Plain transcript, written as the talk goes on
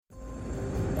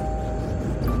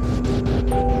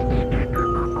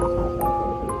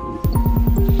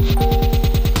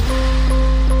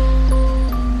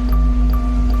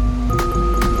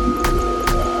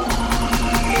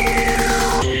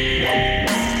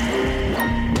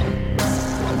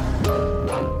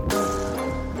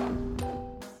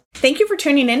Thank you for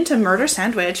tuning in to Murder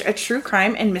Sandwich, a true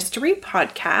crime and mystery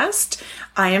podcast.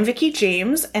 I am Vicky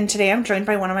James, and today I'm joined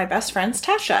by one of my best friends,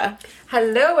 Tasha.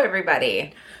 Hello,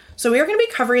 everybody. So we are going to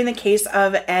be covering the case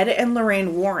of Ed and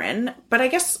Lorraine Warren, but I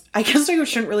guess I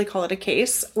shouldn't really call it a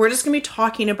case. We're just going to be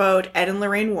talking about Ed and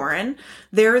Lorraine Warren.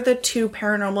 They're the two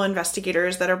paranormal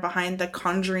investigators that are behind the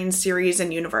Conjuring series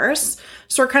and universe.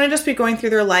 So we're kind of just be going through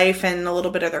their life and a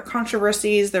little bit of their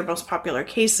controversies, their most popular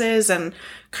cases, and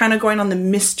kind of going on the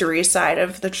mystery side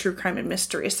of the true crime and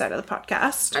mystery side of the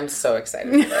podcast. I'm so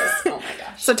excited for this. Oh my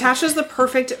gosh. So Tasha's the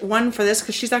perfect one for this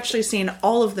because she's actually seen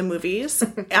all of the movies,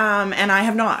 and I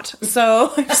have not.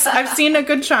 So I've seen a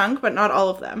good chunk, but not all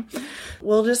of them.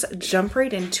 We'll just jump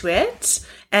right into it.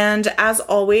 And as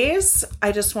always,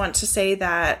 I just want to say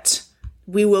that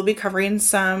we will be covering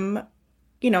some,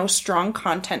 strong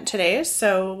content today.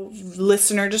 So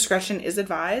listener discretion is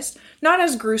advised. Not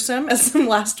as gruesome as some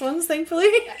last ones, thankfully.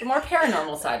 The more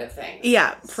paranormal side of things.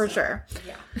 Yeah, for sure.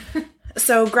 Yeah.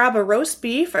 So grab a roast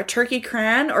beef, a turkey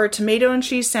cran, or a tomato and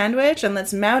cheese sandwich, and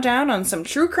let's mow down on some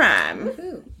true crime.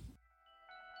 Woohoo.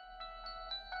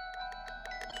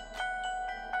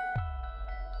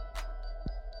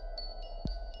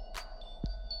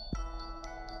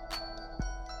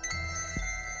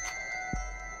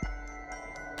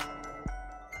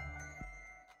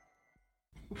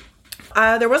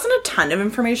 There wasn't a ton of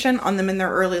information on them in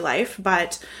their early life,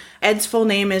 but Ed's full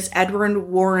name is Edward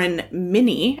Warren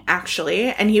Minnie, actually,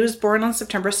 and he was born on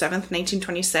September 7th,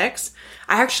 1926.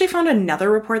 I actually found another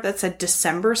report that said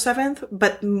December 7th,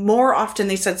 but more often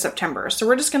they said September, so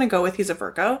we're just going to go with he's a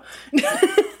Virgo.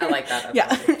 I like that.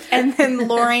 Yeah. And then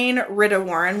Lorraine Rita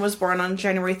Warren was born on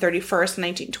January 31st,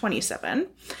 1927,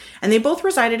 and they both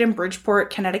resided in Bridgeport,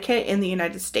 Connecticut in the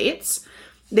United States.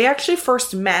 They actually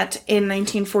first met in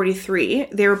 1943.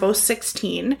 They were both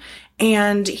 16,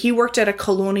 and he worked at a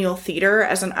colonial theater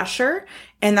as an usher,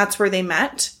 and that's where they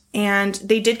met. And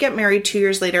they did get married 2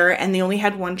 years later, and they only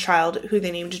had one child who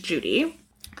they named Judy.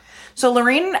 So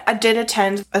Lorraine did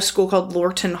attend a school called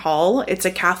Lorton Hall. It's a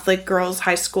Catholic girls'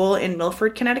 high school in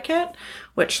Milford, Connecticut,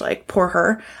 which, poor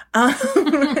her.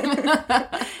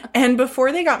 And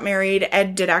before they got married,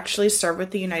 Ed did actually serve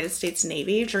with the United States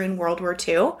Navy during World War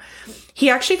II. He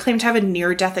actually claimed to have a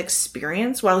near-death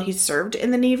experience while he served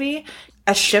in the Navy.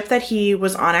 A ship that he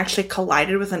was on actually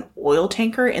collided with an oil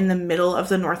tanker in the middle of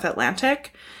the North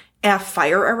Atlantic. A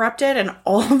fire erupted, and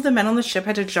all of the men on the ship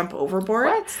had to jump overboard.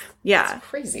 What? Yeah. That's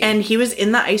crazy. And he was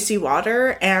in the icy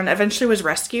water and eventually was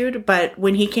rescued, but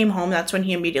when he came home, that's when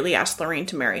he immediately asked Lorraine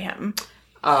to marry him.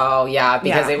 Oh, yeah,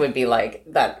 because it would be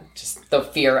that, just the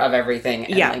fear of everything,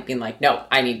 and being like, no,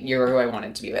 you're who I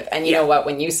wanted to be with. And you know what,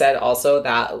 when you said also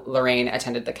that Lorraine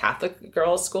attended the Catholic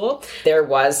girls' school, there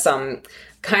was some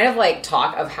kind of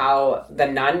talk of how the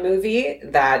Nun movie,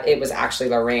 that it was actually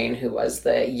Lorraine who was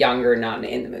the younger nun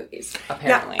in the movies,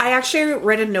 apparently. Yeah, I actually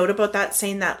read a note about that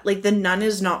saying that the nun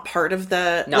is not part of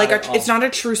the it's not a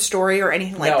true story or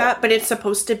anything like that, but it's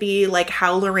supposed to be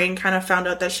how Lorraine kind of found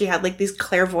out that she had these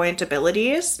clairvoyant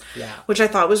abilities, which I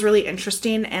thought was really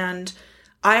interesting. And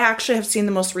I actually have seen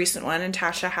the most recent one, and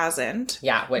Tasha hasn't.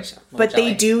 Yeah, but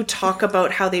they do talk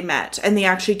about how they met, and they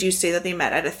actually do say that they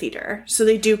met at a theater. So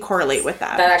they do correlate with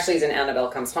that. That actually is in Annabelle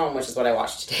Comes Home, which is what I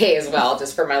watched today as well,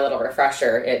 just for my little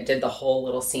refresher. It did the whole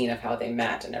little scene of how they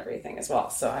met and everything as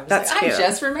well. So I was I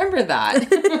just remember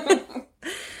that.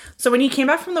 So when he came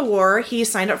back from the war, he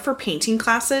signed up for painting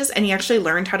classes, and he actually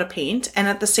learned how to paint. And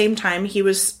at the same time, he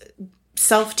was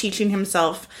self-teaching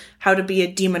himself how to be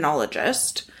a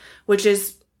demonologist, which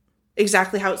is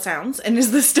exactly how it sounds, and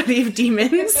is the study of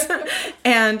demons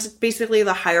and basically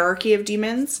the hierarchy of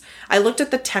demons. I looked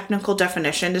at the technical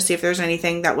definition to see if there's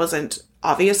anything that wasn't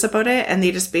obvious about it, and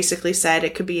they just basically said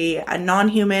it could be a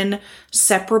non-human,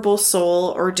 separable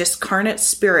soul or discarnate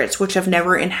spirits which have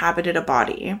never inhabited a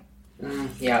body.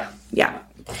 Yeah.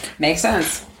 Makes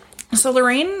sense. So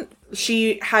Lorraine,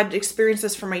 she had experienced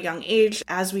this from a young age,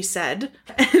 as we said,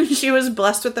 and she was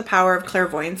blessed with the power of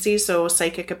clairvoyancy, so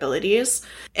psychic abilities,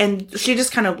 and she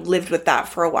just kind of lived with that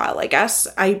for a while, I guess.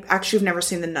 I actually have never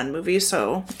seen the Nun movie,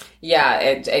 so... Yeah,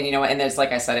 and there's,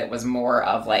 like I said, it was more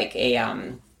of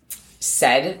a...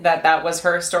 said that was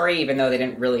her story, even though they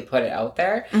didn't really put it out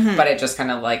there, but it just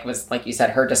kind of was, like you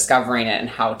said, her discovering it and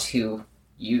how to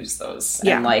use those,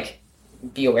 and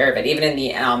be aware of it. Even in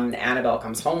the Annabelle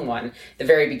Comes Home one, the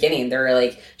very beginning,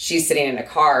 they're she's sitting in a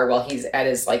car while Ed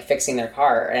is fixing their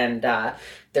car, and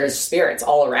there's spirits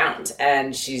all around,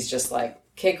 and she's just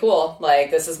okay, cool. Like,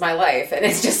 this is my life. And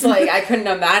it's just like, I couldn't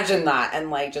imagine that.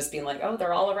 And like, just being like, oh,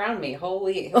 they're all around me.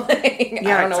 Holy. Like,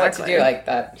 yeah, I don't know what to do. Like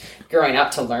that growing up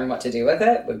to learn what to do with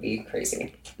it would be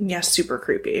crazy. Yeah, super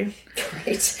creepy.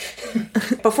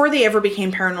 Great. Before they ever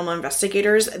became paranormal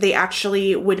investigators, they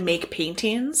actually would make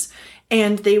paintings,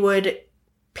 and they would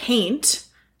paint,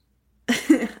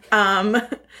 I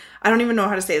don't even know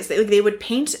how to say this. They would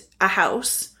paint a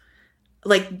house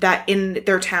like that in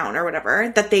their town or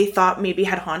whatever that they thought maybe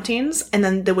had hauntings, and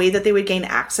then the way that they would gain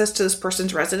access to this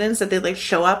person's residence, that they'd like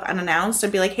show up unannounced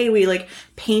and be like, hey, we like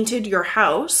painted your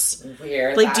house.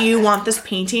 Weird. Like, do you want this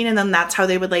painting? And then that's how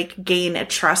they would like gain a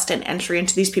trust and entry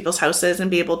into these people's houses and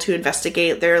be able to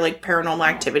investigate their like paranormal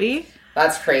activity.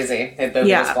 That's crazy. They would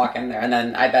just walk in there, and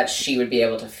then I bet she would be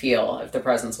able to feel if the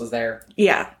presence was there.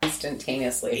 Yeah.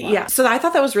 Instantaneously. Wow. Yeah. So I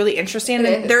thought that was really interesting.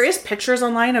 And there is pictures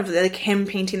online of like him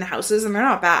painting the houses, and they're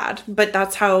not bad. But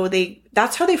that's how they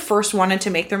first wanted to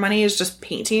make their money, is just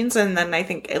paintings, and then I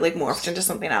think it like morphed into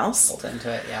something else. Built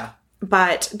into it, yeah.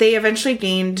 But they eventually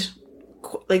gained,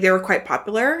 like, they were quite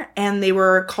popular, and they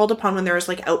were called upon when there was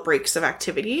like outbreaks of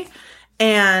activity,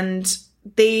 and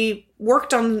they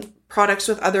worked on products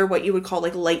with other what you would call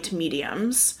like light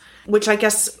mediums, which I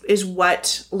guess is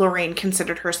what Lorraine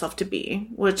considered herself to be,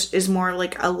 which is more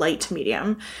like a light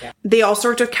medium. Yeah. They also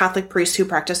worked with Catholic priests who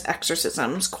practiced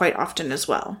exorcisms quite often as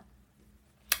well.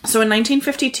 So in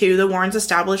 1952, the Warrens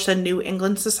established the New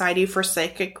England Society for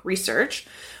Psychic Research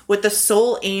with the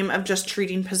sole aim of just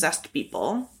treating possessed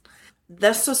people.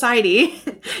 This society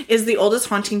is the oldest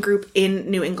haunting group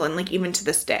in New England, like even to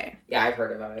this day. Yeah, I've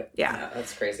heard about it. Yeah.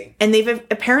 That's crazy. And they've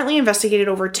apparently investigated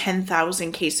over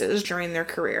 10,000 cases during their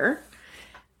career.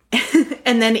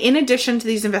 And then in addition to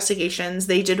these investigations,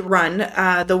 they did run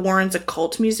the Warrens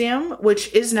Occult Museum,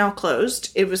 which is now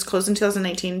closed. It was closed in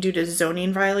 2019 due to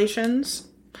zoning violations.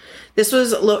 This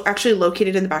was actually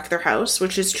located in the back of their house,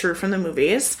 which is true from the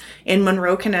movies, in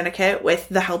Monroe, Connecticut, with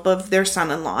the help of their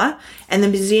son-in-law. And the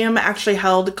museum actually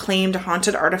claimed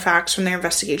haunted artifacts from their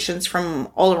investigations from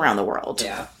all around the world.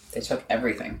 Yeah, they took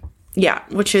everything. Yeah,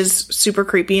 which is super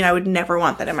creepy, and I would never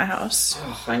want that in my house.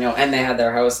 Oh, I know. And they had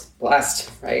their house blessed,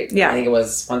 right? Yeah. I think it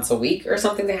was once a week or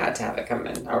something. They had to have it come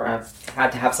in, or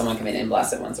had to have someone come in and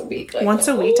bless it once a week. Like, once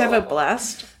a week to have it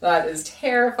blessed? That is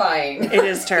terrifying. It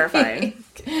is terrifying.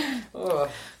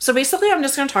 So basically, I'm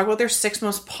just going to talk about their 6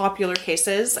 most popular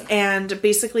cases, and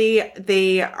basically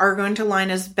they are going to line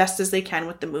as best as they can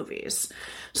with the movies.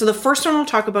 So the first one I'll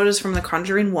talk about is from The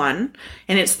Conjuring 1,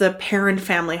 and it's the Perron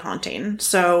family haunting.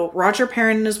 So Roger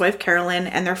Perron and his wife Carolyn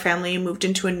and their family moved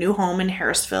into a new home in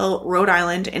Harrisville, Rhode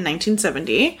Island in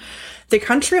 1970. The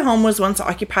country home was once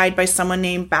occupied by someone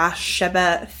named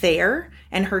Bathsheba Thayer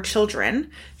and her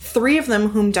children, 3 of them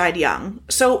whom died young.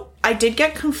 So I did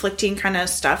get conflicting kind of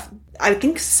stuff. I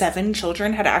think 7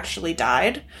 children had actually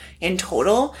died in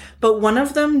total, but one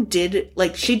of them did,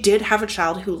 like, she did have a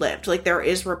child who lived. Like, there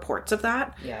is reports of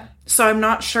that. Yeah. So I'm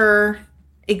not sure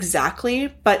exactly,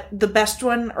 but the best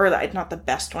one, or not the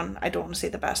best one, I don't want to say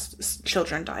the best,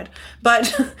 children died,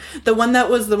 but the one that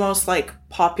was the most, like,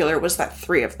 popular was that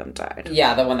 3 of them died.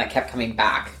 Yeah, the one that kept coming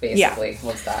back, basically,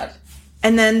 was that.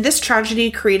 And then this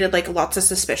tragedy created, like, lots of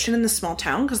suspicion in the small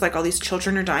town because, like, all these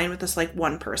children are dying with this, like,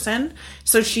 one person.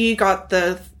 So she got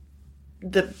the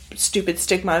stupid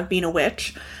stigma of being a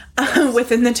witch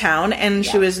within the town, and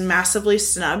she was massively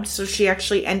snubbed. So she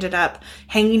actually ended up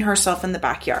hanging herself in the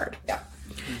backyard. Yeah.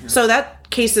 Mm-hmm. So that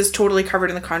case is totally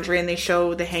covered in The Conjuring. They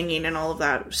show the hanging and all of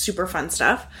that super fun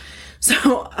stuff.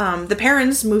 So the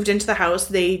parents moved into the house.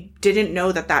 They didn't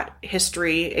know that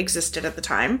history existed at the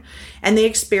time. And they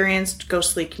experienced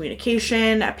ghostly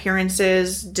communication,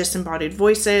 appearances, disembodied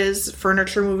voices,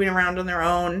 furniture moving around on their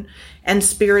own, and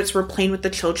spirits were playing with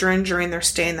the children during their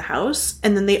stay in the house.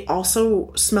 And then they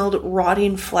also smelled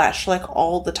rotting flesh, like,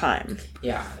 all the time.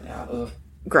 Yeah. Ugh.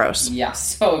 Gross. Yeah,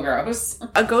 so gross.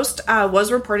 A ghost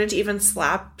was reported to even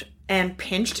slap and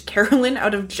pinched Carolyn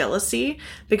out of jealousy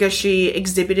because she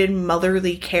exhibited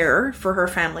motherly care for her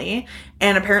family.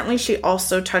 And apparently she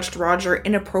also touched Roger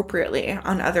inappropriately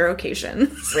on other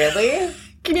occasions. Really?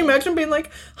 Can you imagine being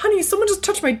like, honey, someone just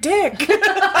touched my dick?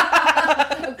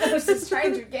 A ghost is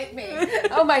trying to get me.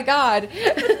 Oh my God.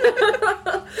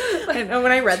 I know,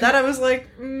 when I read that, I was like,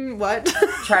 what?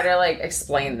 Try to, like,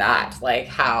 explain that. Like,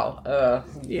 how?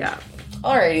 Yeah.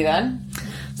 Alrighty then.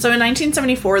 So in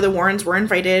 1974, the Warrens were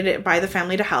invited by the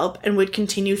family to help and would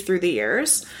continue through the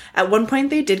years. At one point,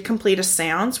 they did complete a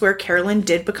seance where Carolyn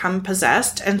did become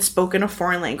possessed and spoke in a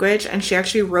foreign language, and she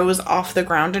actually rose off the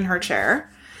ground in her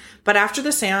chair. But after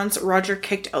the seance, Roger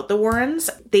kicked out the Warrens.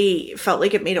 They felt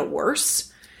like it made it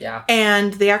worse. Yeah.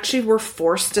 And they actually were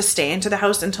forced to stay into the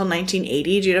house until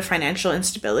 1980 due to financial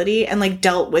instability, and like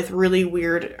dealt with really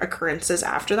weird occurrences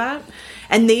after that.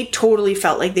 And they totally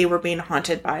felt like they were being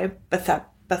haunted by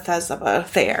Bethesda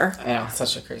Thayer. I know,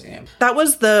 such a crazy name. That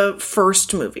was the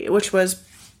first movie, which was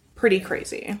pretty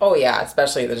crazy. Oh yeah,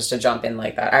 especially just to jump in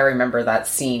like that. I remember that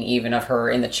scene even of her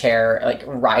in the chair, like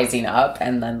rising up,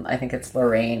 and then I think it's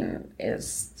Lorraine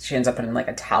she ends up putting like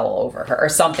a towel over her or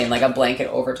something, like a blanket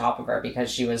over top of her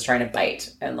because she was trying to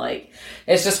bite. And like,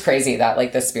 it's just crazy that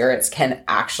like the spirits can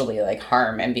actually like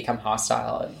harm and become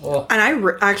hostile. And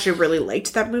I actually really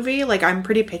liked that movie. Like, I'm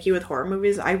pretty picky with horror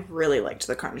movies. I really liked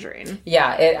The Conjuring.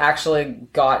 Yeah, it actually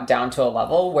got down to a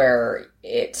level where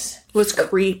it was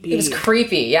creepy. It was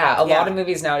creepy, yeah. A lot of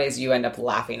movies nowadays you end up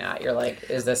laughing at. You're like,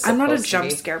 is this I'm not a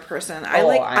jump scare person. I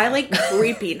like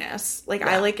creepiness. Like,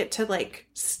 I like it to like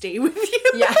stay with you.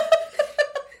 Yeah.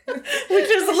 Which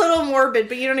is a little morbid,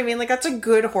 but you know what I mean? Like, that's a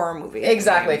good horror movie.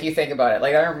 Exactly, if you think about it.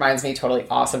 Like, that reminds me totally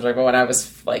awesome. Like, when I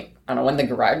was, like, I don't know, when The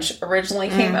Grudge originally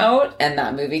came out, and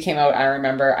that movie came out, I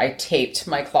remember I taped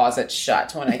my closet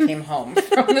shut when I came home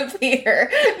from the theater,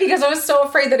 because I was so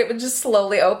afraid that it would just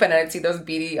slowly open, and I'd see those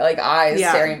beady, like, eyes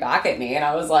staring back at me, and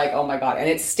I was like, oh my god, and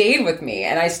it stayed with me,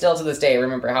 and I still, to this day,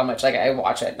 remember how much, like, I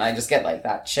watch it, and I just get, like,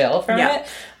 that chill from it,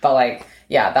 but, like...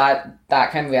 Yeah,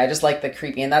 that kind of movie. I just like the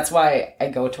creepy, and that's why I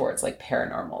go towards like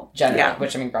paranormal generally,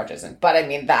 which I mean Grudge isn't, but I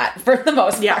mean that for the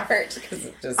most part.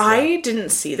 I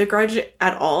didn't see The Grudge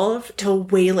at all till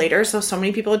way later, so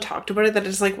many people had talked about it that it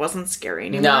just like wasn't scary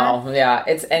anymore. No, yeah,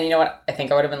 and you know what? I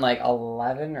think I would have been like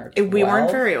 11 or 12. We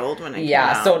weren't very old when it came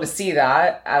out. So to see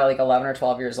that at like 11 or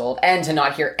 12 years old, and to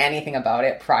not hear anything about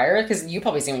it prior, because you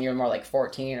probably seen when you were more like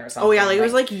 14 or something. Oh yeah, like it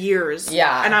was like years.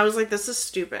 Yeah, and I was like, this is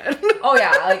stupid. Oh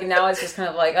yeah, like now it's just kind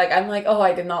of like I'm like, oh,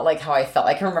 I did not like how I felt.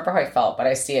 I can remember how I felt, but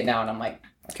I see it now and I'm like,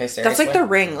 okay, seriously. That's like The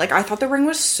Ring. Like, I thought The Ring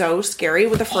was so scary.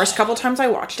 With the first couple times I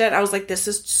watched it, I was like, this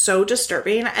is so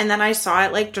disturbing. And then I saw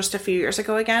it like just a few years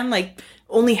ago again, like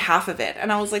only half of it.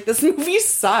 And I was like, this movie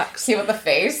sucks. See, with the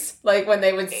face? Like when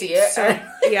they would see it? So,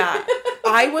 yeah.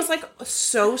 I was like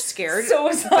so scared. So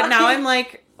was I. But now I'm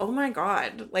like, oh my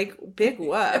god, like big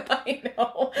whoop. I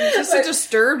know. Just a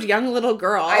disturbed young little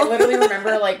girl. I literally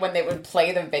remember like when they would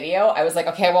play the video, I was like,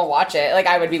 okay, I won't watch it. Like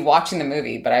I would be watching the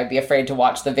movie, but I'd be afraid to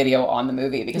watch the video on the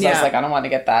movie because I was like, I don't want to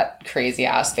get that crazy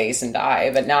ass face and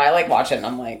die. But now I like watch it and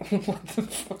I'm like, what the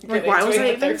fuck? Like, why was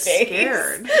I even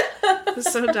scared?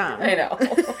 It's so dumb. I know.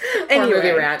 Anyway.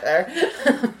 Movie rant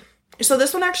there. So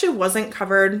this one actually wasn't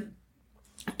covered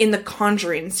in the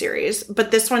Conjuring series,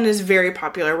 but this one is very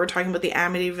popular. We're talking about the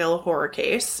Amityville horror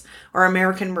case or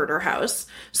American Murder House.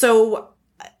 So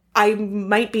I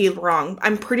might be wrong.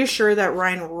 I'm pretty sure that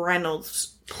Ryan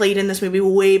Reynolds played in this movie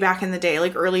way back in the day,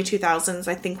 like early 2000s,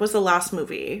 I think was the last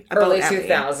movie. Early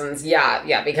 2000s,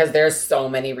 yeah, because there's so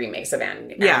many remakes of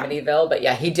Amityville, but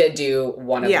yeah, he did do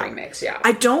one of the remakes,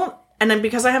 I don't, and then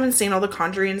because I haven't seen all the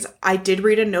Conjurings, I did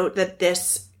read a note that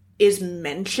this is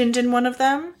mentioned in one of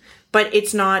them, but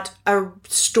it's not a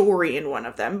story in one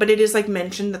of them. But it is, like,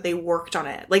 mentioned that they worked on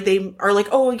it. Like, they are like,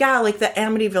 oh, yeah, like the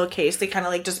Amityville case. They kind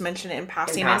of, like, just mention it in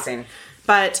passing.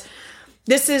 But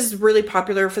this is really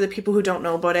popular for the people who don't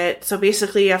know about it. So,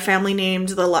 basically, a family named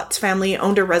the Lutz family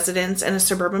owned a residence in a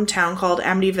suburban town called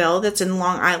Amityville that's in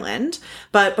Long Island.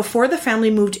 But before the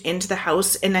family moved into the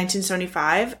house in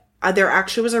 1975, there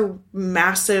actually was a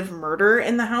massive murder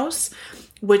in the house,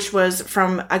 which was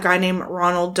from a guy named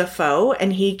Ronald Defoe,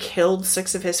 and he killed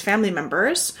 6 of his family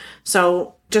members.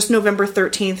 So just November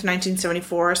 13th,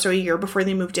 1974, so a year before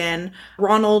they moved in,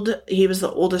 Ronald, he was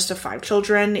the oldest of 5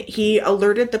 children. He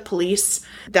alerted the police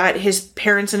that his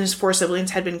parents and his 4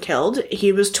 siblings had been killed.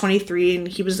 He was 23 and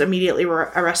he was immediately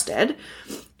arrested.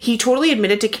 He totally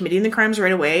admitted to committing the crimes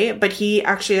right away, but he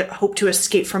actually hoped to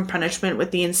escape from punishment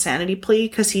with the insanity plea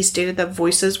because he stated that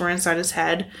voices were inside his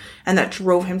head and that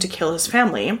drove him to kill his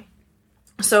family.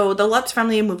 So the Lutz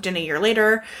family moved in a year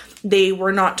later. They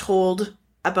were not told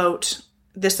about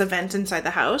this event inside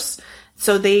the house.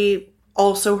 So they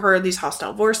also heard these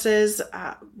hostile voices.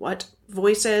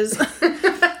 Voices?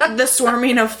 The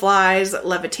swarming of flies,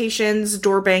 levitations,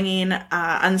 door banging,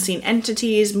 unseen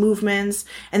entities, movements.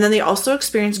 And then they also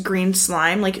experienced green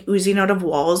slime, like, oozing out of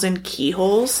walls and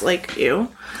keyholes. Like, ew.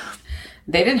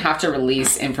 They didn't have to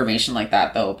release information like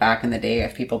that, though, back in the day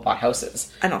if people bought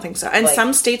houses. I don't think so. And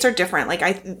some states are different. Like,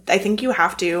 I think you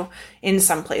have to in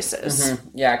some places.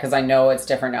 Mm-hmm. Yeah, because I know it's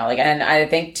different now. Like, and I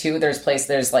think, too,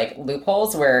 there's like,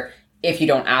 loopholes where if you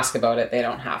don't ask about it, they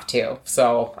don't have to.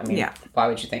 So, I mean, why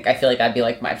would you think? I feel like that'd be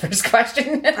like my first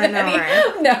question. I know,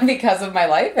 right? No, because of my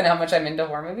life and how much I'm into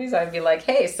horror movies, I'd be like,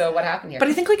 hey, so what happened here? But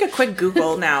I think like a quick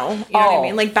Google now, you know what I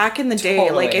mean? Like back in the day,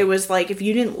 totally. like it was like if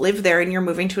you didn't live there and you're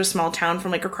moving to a small town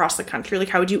from like across the country, like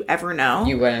how would you ever know?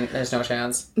 You wouldn't. There's no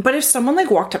chance. But if someone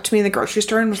like walked up to me in the grocery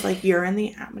store and was like, you're in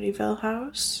the Amityville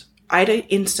house, I'd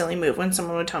instantly move when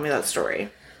someone would tell me that story.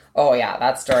 Oh, yeah,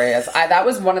 that story is... that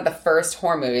was one of the first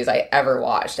horror movies I ever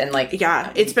watched. And, like...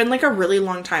 Yeah, it's been, like, a really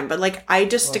long time. But, like, I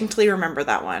distinctly remember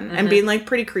that one. And being, like,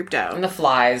 pretty creeped out. And the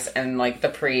flies and, like, the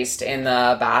priest in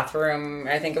the bathroom,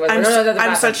 I think it was...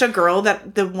 I'm such a girl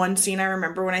that the one scene I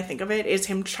remember when I think of it is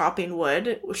him chopping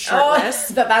wood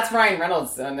shirtless. Oh, that's Ryan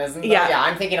Reynolds, isn't it? Yeah. Yeah,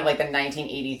 I'm thinking of, like, the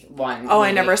 1981 Oh, movie.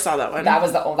 I never saw that one. That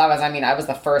was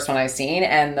the first one I've seen.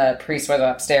 And the priest was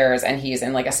upstairs and he's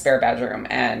in, like, a spare bedroom.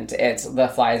 And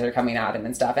the flies are coming at him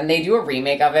and stuff, and they do a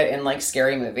remake of it in like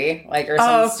Scary Movie, like or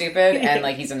something stupid, and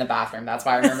like he's in the bathroom. That's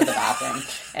why I remember the bathroom,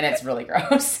 and it's really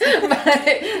gross.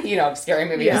 But you know, Scary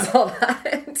Movie is all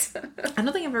that. I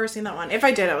don't think I've ever seen that one. If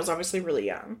I did, I was obviously really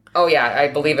young. Oh yeah, I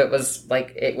believe it was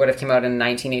like it would have come out in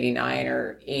 1989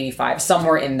 or 85,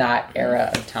 somewhere in that era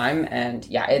of time. And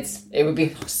yeah, it would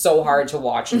be so hard to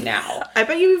watch now. I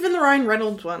bet you even the Ryan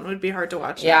Reynolds one would be hard to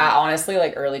watch. Yeah, now. Honestly,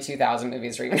 like early 2000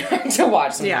 movies are even hard to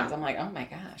watch sometimes. Yeah. I'm like, oh my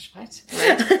gosh, what?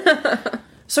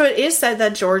 So it is said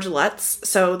that George Lutz,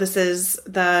 so this is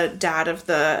the dad of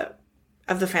the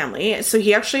family, so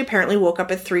he actually apparently woke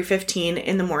up at 3:15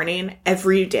 in the morning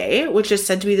every day, which is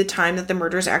said to be the time that the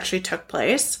murders actually took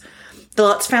place. The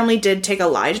Lutz family did take a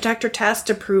lie detector test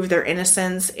to prove their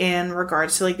innocence in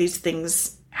regards to like these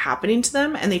things happening to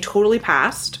them, and they totally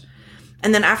passed.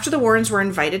 And then after the Warrens were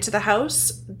invited to the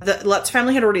house, the Lutz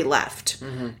family had already left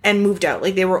and moved out.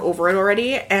 Like, they were over it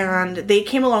already. And they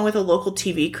came along with a local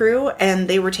TV crew, and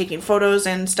they were taking photos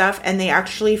and stuff. And they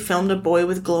actually filmed a boy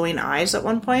with glowing eyes at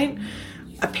one point.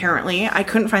 Apparently. I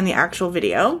couldn't find the actual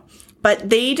video. But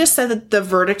they just said that the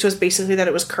verdict was basically that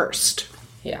it was cursed.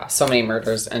 Yeah, so many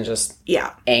murders and just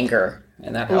anger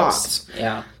in that house. Lots.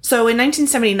 Yeah. So in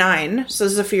 1979, so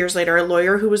this is a few years later, a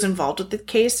lawyer who was involved with the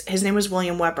case, his name was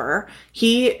William Weber,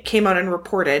 he came out and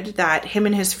reported that him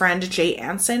and his friend Jay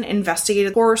Anson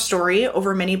investigated the horror story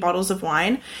over many bottles of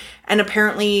wine and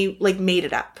apparently, like, made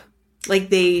it up. Like,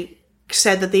 they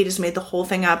said that they just made the whole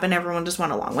thing up and everyone just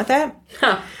went along with it.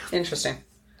 Huh. Interesting.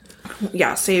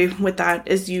 Yeah, say with that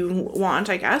as you want,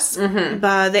 I guess.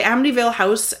 But the Amityville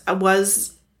house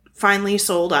was finally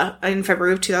sold in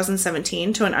February of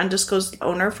 2017 to an undisclosed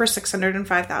owner for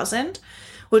 $605,000,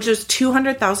 which is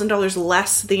 $200,000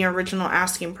 less than the original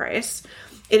asking price.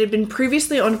 It had been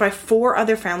previously owned by 4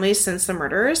 other families since the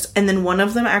murders, and then one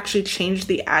of them actually changed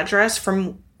the address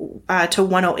from to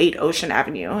 108 Ocean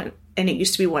Avenue, and it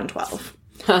used to be 112.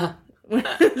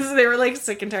 So they were like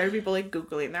sick and tired of people like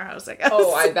Googling their house, I guess.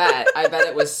 Oh, I bet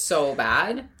it was so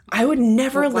bad. I would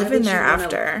never live in there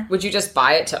after. Would you just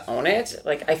buy it to own it?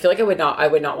 Like, I feel like I would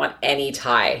not want any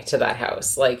tie to that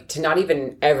house. Like, to not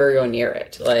even ever go near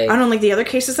it. Like, I don't know, like the other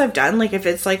cases I've done, like if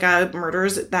it's like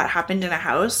murders that happened in a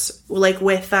house, like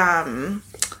with the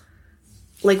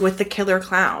killer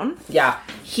clown. Yeah.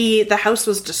 The house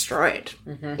was destroyed.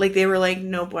 Like they were like,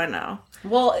 no bueno.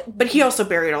 Well, but he also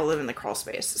buried all of them in the crawl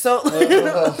space. So,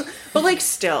 but like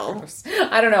still.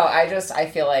 I don't know. I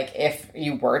feel like if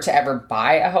you were to ever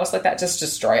buy a house like that, just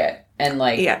destroy it. And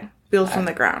like, build from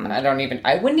the ground. I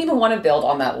wouldn't even want to build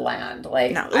on that land.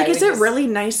 Like, no, like, is it really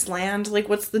nice land? Like,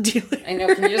 what's the deal? I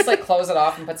know. Can you just like close it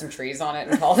off and put some trees on it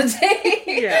and call it a day?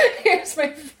 Yeah. Here's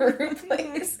my fruit,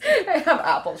 please. I have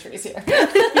apple trees here.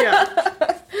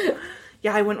 Yeah.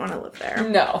 Yeah, I wouldn't want to live there.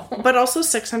 No. But also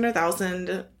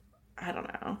 $600,000. I don't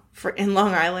know. In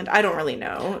Long Island, I don't really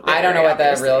know. I don't know what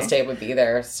the real estate would be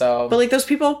there, so. But like those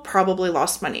people probably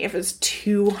lost money if it's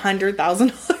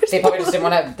 $200,000. They probably just didn't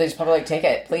want to. They just probably like take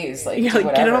it, please. Like, yeah,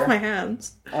 like, get it off my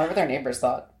hands. I wonder what their neighbors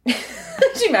thought.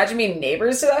 Could you imagine being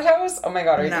neighbors to that house? Oh my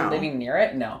god, are you living near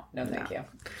it? No, thank you.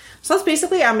 So that's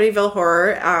basically Amityville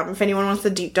Horror. If anyone wants to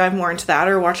deep dive more into that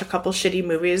or watch a couple shitty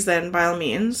movies, then by all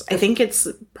means. I think it's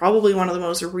probably one of the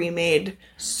most remade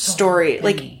story.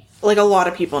 Like a lot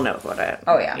of people know about it.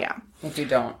 Oh yeah. Yeah. If you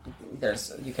don't,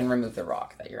 you can remove the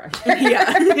rock that you're on.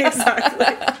 Yeah, exactly.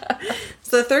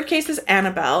 So the third case is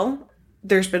Annabelle.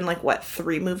 There's been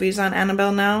 3 movies on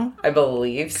Annabelle now? I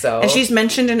believe so. And she's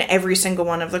mentioned in every single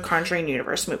one of the Conjuring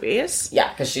Universe movies. Yeah,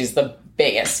 because she's the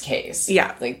biggest case.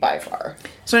 Yeah. Like, by far.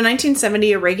 So in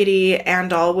 1970, a Raggedy Ann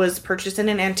doll was purchased in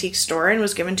an antique store and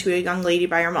was given to a young lady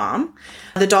by her mom.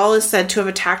 The doll is said to have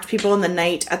attacked people in the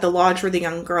night at the lodge where the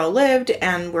young girl lived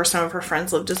and where some of her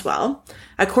friends lived as well.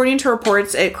 According to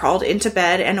reports, it crawled into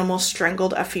bed and almost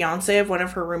strangled a fiance of one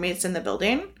of her roommates in the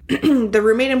building. The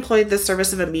roommate employed the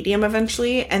service of a medium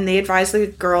eventually, and they advised the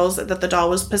girls that the doll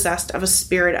was possessed of a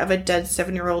spirit of a dead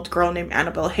 7-year-old girl named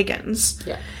Annabelle Higgins.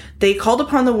 Yeah. They called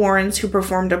upon the Warrens, who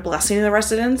performed a blessing in the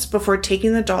residence before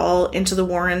taking the doll into the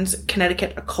Warrens'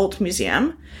 Connecticut Occult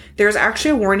Museum. There's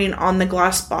actually a warning on the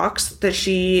glass box that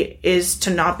she is to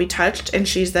not be touched, and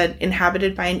she's then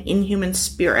inhabited by an inhuman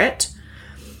spirit.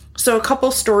 So a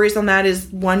couple stories on that is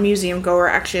one museum goer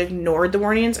actually ignored the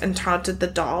warnings and taunted the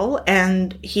doll,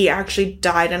 and he actually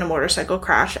died in a motorcycle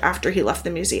crash after he left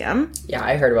the museum. Yeah,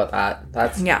 I heard about that.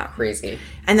 That's crazy.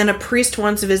 And then a priest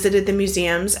once visited the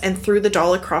museums and threw the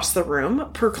doll across the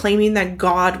room, proclaiming that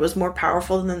God was more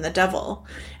powerful than the devil.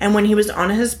 And when he was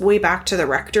on his way back to the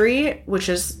rectory, which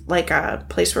is like a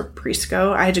place where priests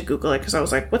go, I had to Google it because I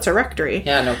was like, what's a rectory?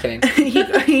 Yeah, no kidding.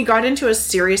 He got into a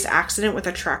serious accident with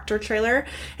a tractor trailer,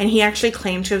 and he actually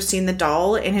claimed to have seen the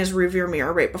doll in his rearview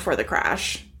mirror right before the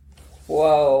crash.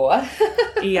 Whoa.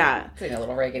 Yeah. Seeing a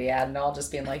little Raggedy Ann doll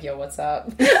just being like, yo, what's up?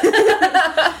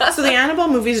 So the Annabelle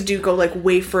movies do go like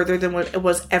way further than what it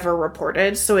was ever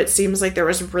reported. So it seems like there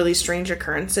was really strange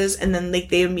occurrences, and then like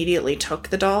they immediately took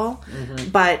the doll.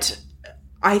 Mm-hmm. But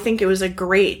I think it was a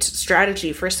great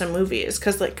strategy for some movies,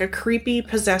 because like a creepy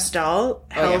possessed doll,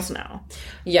 hells no.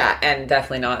 Yeah, and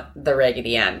definitely not the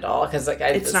Raggedy Ann doll, because like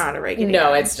it's not a Raggedy Ann.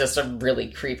 No, it's just a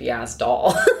really creepy ass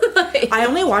doll. I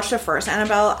only watched the first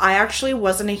Annabelle. I actually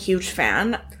wasn't a huge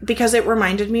fan because it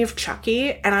reminded me of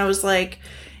Chucky, and I was like,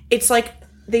 it's like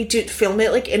they did film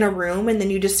it like in a room, and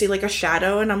then you just see like a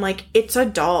shadow, and I'm like, it's a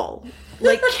doll.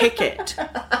 Like, kick it.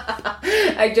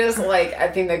 I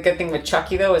think the good thing with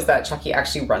Chucky, though, is that Chucky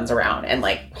actually runs around and,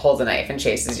 like, holds a knife and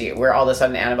chases you, where all of a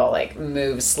sudden Annabelle, like,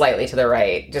 moves slightly to the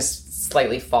right, just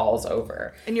slightly falls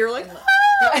over. And you're like,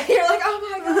 you're like, oh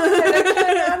my god, I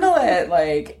can't handle it.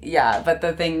 Like, yeah, but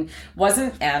the thing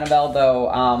wasn't Annabelle,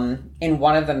 though, in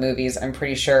one of the movies, I'm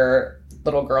pretty sure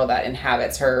little girl that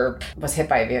inhabits her was hit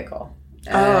by a vehicle.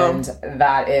 And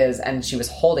and she was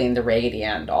holding the Raggedy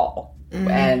Ann doll. Mm-hmm.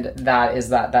 And that is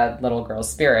that little girl's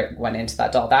spirit went into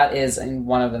that doll. That is in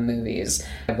one of the movies.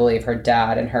 I believe her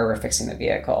dad and her were fixing the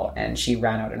vehicle, and she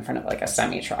ran out in front of like a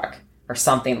semi-truck or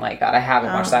something like that. I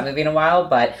haven't watched that movie in a while,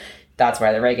 but that's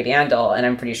why the Raggedy Ann doll, and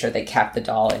I'm pretty sure they kept the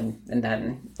doll, and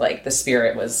then like the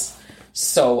spirit was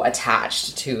so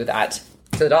attached to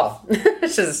the doll.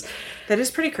 That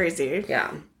is pretty crazy.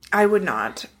 Yeah. I would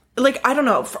not. Like, I don't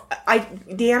know.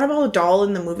 The Annabelle doll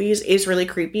in the movies is really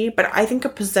creepy, but I think a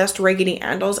possessed Raggedy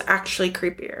Ann doll is actually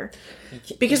creepier.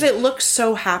 Because it looks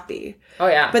so happy. Oh,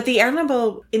 yeah. But the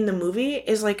Annabelle in the movie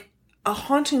is, like, a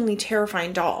hauntingly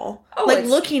terrifying doll. Oh, like,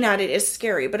 looking at it is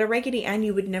scary, but a Raggedy Ann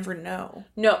you would never know.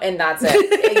 No, and that's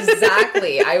it.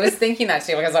 Exactly. I was thinking that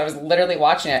too, because I was literally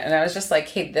watching it, and I was just like,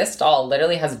 hey, this doll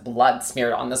literally has blood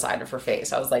smeared on the side of her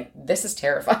face. I was like, this is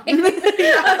terrifying.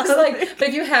 I was like, but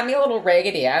if you had me a little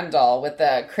Raggedy Ann doll with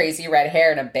the crazy red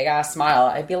hair and a big-ass smile,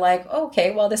 I'd be like,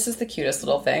 okay, well, this is the cutest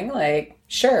little thing. Like,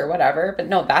 sure, whatever. But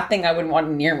no, that thing I wouldn't want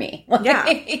near me. Like, yeah.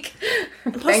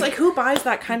 Plus, like, who buys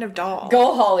that kind of doll?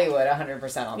 Go Hollywood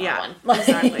 100% on that one.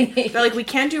 Exactly. They're like, we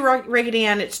can't do Raggedy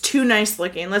Ann. It's too nice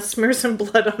looking. Let's smear some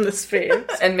blood on this face.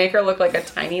 And make her look like a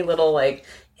tiny little, like,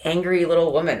 angry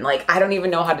little woman. Like, I don't even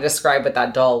know how to describe what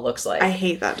that doll looks like. I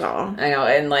hate that doll. I know.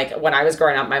 And, like, when I was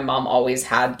growing up, my mom always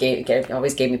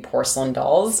gave me porcelain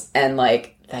dolls. And,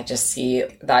 like, that just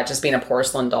being a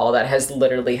porcelain doll that has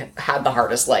literally had the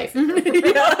hardest life.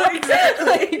 Yeah,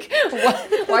 exactly.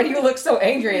 Like, why do you look so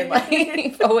angry? And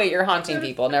like, oh wait, you're haunting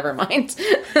people. Never mind.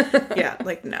 Yeah,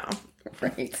 like, no.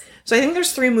 Right. So I think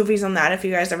there's 3 movies on that if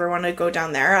you guys ever want to go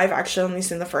down there. I've actually only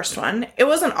seen the first one. It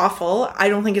wasn't awful. I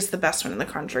don't think it's the best one in the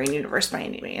Conjuring universe by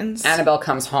any means. Annabelle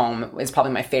Comes Home is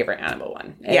probably my favorite Annabelle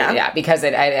one. Yeah. Yeah, because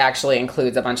it actually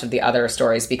includes a bunch of the other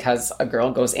stories, because a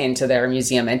girl goes into their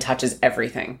museum and touches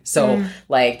everything. So,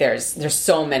 like, there's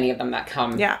so many of them that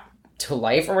come to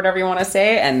life, or whatever you want to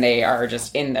say, and they are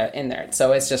just in there.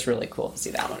 So it's just really cool to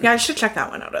see that one. Yeah, I should check that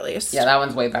one out at least. Yeah, that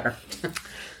one's way better.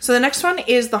 So the next one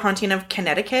is The Haunting of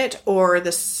Connecticut, or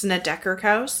the Snedeker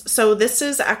House. So this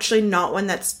is actually not one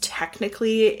that's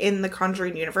technically in the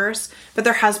Conjuring universe, but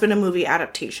there has been a movie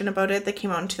adaptation about it that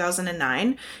came out in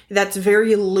 2009 that's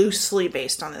very loosely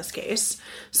based on this case.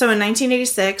 So in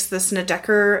 1986, the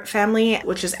Snedeker family,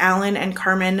 which is Alan and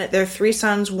Carmen, their 3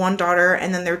 sons, 1 daughter,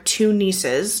 and then their 2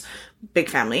 nieces, big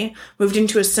family, moved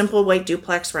into a simple white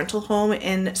duplex rental home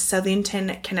in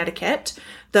Southington, Connecticut.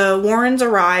 The Warrens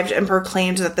arrived and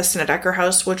proclaimed that the Snedeker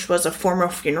house, which was a former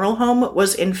funeral home,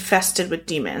 was infested with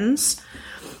demons.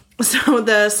 So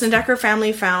the Snedeker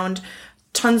family found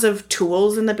tons of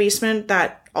tools in the basement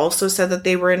that also said that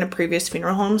they were in a previous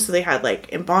funeral home. So they had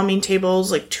like embalming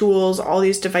tables, like tools, all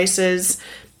these devices.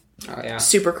 Oh, yeah.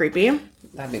 Super creepy.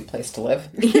 That'd be a place to live.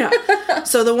 Yeah.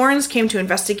 So the Warrens came to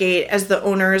investigate as the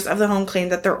owners of the home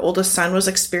claimed that their oldest son was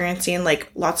experiencing like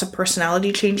lots of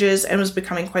personality changes and was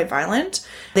becoming quite violent.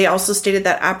 They also stated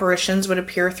that apparitions would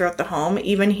appear throughout the home,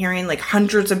 even hearing like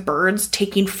hundreds of birds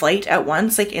taking flight at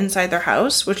once, like inside their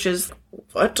house, which is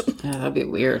what? Yeah, that'd be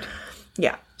weird.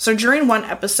 Yeah. So during one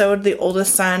episode, the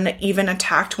oldest son even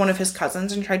attacked one of his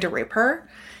cousins and tried to rape her.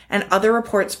 And other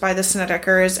reports by the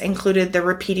Snedekers included the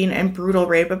repeating and brutal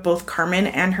rape of both Carmen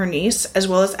and her niece, as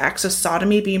well as acts of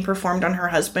sodomy being performed on her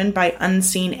husband by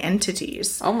unseen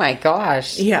entities. Oh my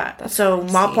gosh. Yeah. So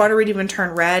mop water would even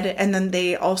turn red, and then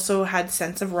they also had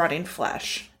scents of rotting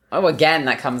flesh. Oh, again,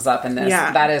 that comes up in this.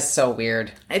 Yeah. That is so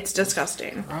weird. It's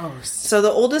disgusting. Gross. So the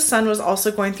oldest son was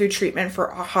also going through treatment for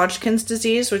Hodgkin's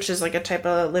disease, which is like a type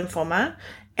of lymphoma.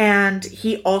 And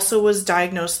he also was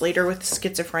diagnosed later with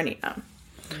schizophrenia.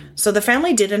 So the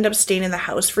family did end up staying in the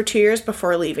house for 2 years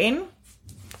before leaving,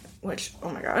 which, oh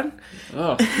my God.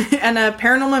 Oh. And a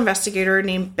paranormal investigator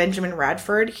named Benjamin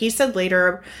Radford, he said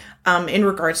later in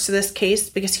regards to this case,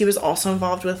 because he was also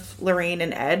involved with Lorraine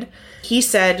and Ed, he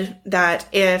said that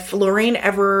if Lorraine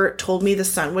ever told me the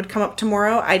sun would come up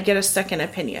tomorrow, I'd get a second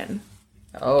opinion.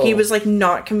 Oh. He was like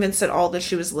not convinced at all that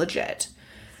she was legit.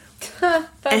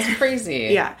 That's crazy.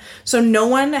 Yeah. So no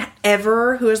one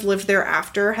ever who has lived there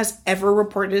after has ever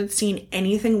reported seeing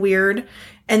anything weird.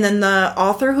 And then the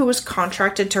author who was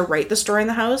contracted to write the story in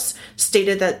the house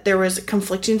stated that there was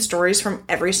conflicting stories from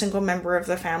every single member of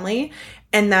the family,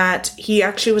 and that he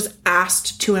actually was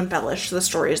asked to embellish the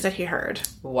stories that he heard.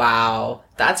 Wow.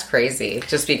 That's crazy.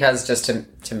 Just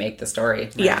to make the story.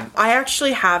 Right? Yeah. I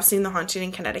actually have seen The Haunting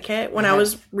in Connecticut. When I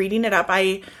was reading it up,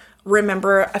 I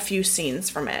remember a few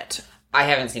scenes from it. I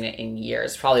haven't seen it in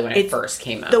years, probably when it first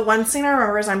came out. The one scene I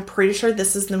remember is, I'm pretty sure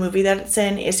this is the movie that it's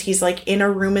in, is he's like in a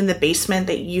room in the basement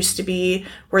that used to be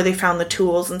where they found the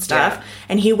tools and stuff. Yeah.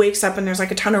 And he wakes up and there's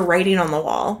like a ton of writing on the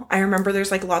wall. I remember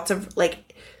there's like lots of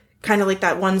like, kind of like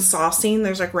that one Saw scene.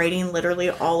 There's like writing literally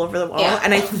all over the wall. Yeah.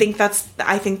 And I think that's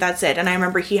it. And I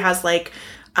remember he has like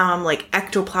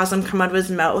ectoplasm come out of his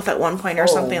mouth at one point or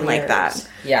something weird. Like that.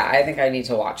 Yeah, I think I need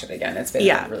to watch it again. It's been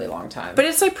a really long time. But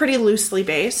it's like pretty loosely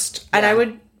based. And I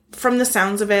would, from the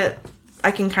sounds of it,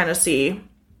 I can kind of see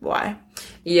why.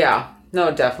 Yeah,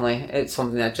 no, definitely. It's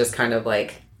something that just kind of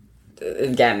like,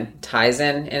 again, ties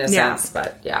in a sense,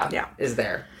 but is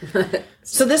there.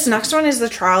 So this next one is the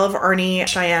trial of Arnie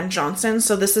Cheyenne Johnson.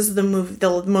 So this is the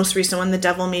most recent one, The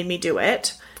Devil Made Me Do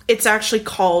It. It's actually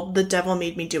called The Devil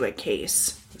Made Me Do It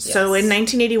case. Yes. So in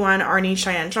 1981, Arnie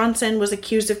Cheyenne Johnson was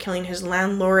accused of killing his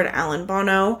landlord, Alan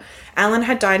Bono. Alan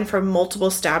had died from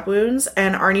multiple stab wounds,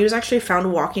 and Arnie was actually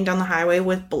found walking down the highway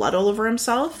with blood all over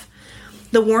himself.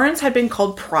 The Warrens had been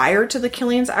called prior to the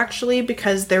killings, actually,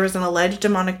 because there was an alleged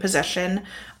demonic possession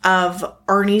of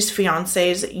Arnie's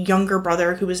fiance's younger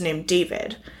brother, who was named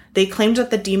David. They claimed that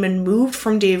the demon moved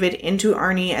from David into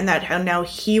Arnie, and that now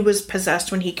he was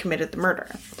possessed when he committed the murder.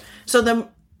 So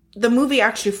the movie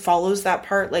actually follows that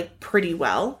part like pretty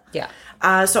well. Yeah.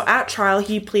 So at trial,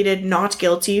 he pleaded not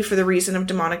guilty for the reason of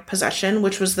demonic possession,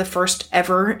 which was the first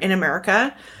ever in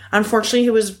America. Unfortunately, he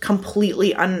was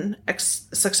completely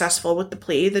unsuccessful with the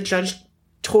plea. The judge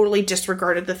totally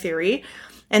disregarded the theory,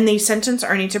 and they sentenced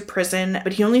Arnie to prison,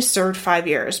 but he only served 5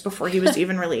 years before he was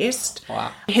even released.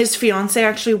 Wow. His fiance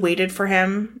actually waited for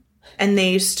him, and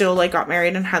they still like got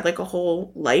married and had like a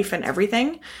whole life and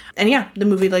everything. And yeah, the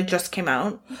movie like just came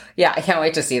out. Yeah, I can't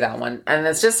wait to see that one. And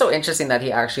it's just so interesting that he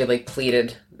actually like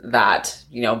pleaded that,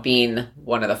 you know, being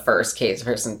one of the first case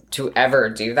person to ever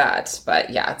do that.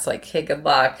 But yeah, it's like, hey, good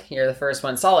luck. You're the first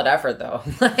one. Solid effort though.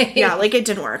 Yeah, like it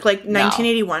didn't work. Like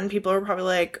 1981, people were probably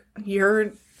like,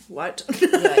 you're what?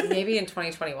 Yeah, maybe in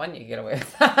 2021 you get away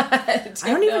with that. I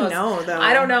don't even know though.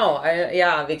 I don't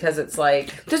know. Because it's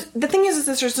like the thing is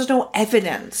there's just no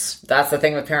evidence. That's the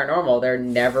thing with paranormal. There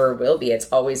never will be. It's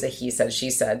always a he said,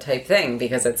 she said type thing,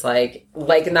 because it's like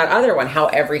in that other one, how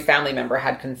every family member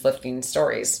had conflicting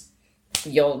stories.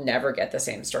 You'll never get the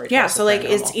same story. Yeah, so like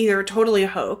it's either totally a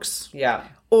hoax. Yeah.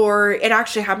 Or it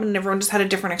actually happened and everyone just had a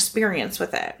different experience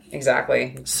with it.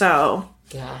 Exactly. So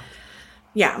yeah.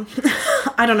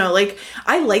 I don't know. Like,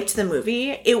 I liked the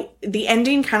movie. The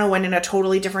ending kind of went in a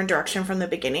totally different direction from the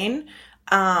beginning,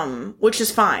 which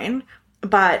is fine.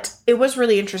 But it was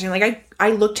really interesting. Like, I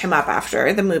looked him up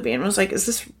after the movie and was like, is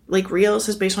this, like, real? Is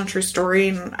this based on true story?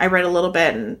 And I read a little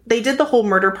bit, and they did the whole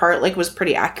murder part, like, was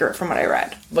pretty accurate from what I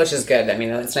read. Which is good. I mean,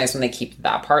 it's nice when they keep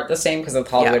that part the same, because with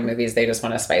Hollywood movies, they just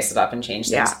want to spice it up and change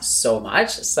things so much.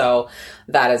 So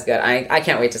that is good. I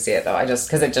can't wait to see it, though.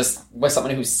 Because it just, with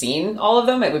someone who's seen all of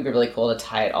them, it would be really cool to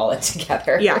tie it all in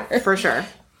together. Yeah, for sure.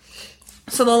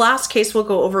 So the last case we'll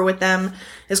go over with them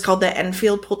is called the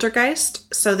Enfield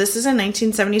Poltergeist. So this is in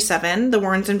 1977. The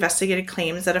Warrens investigated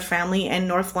claims that a family in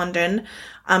North London,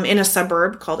 in a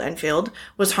suburb called Enfield,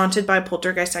 was haunted by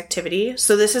poltergeist activity.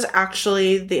 So this is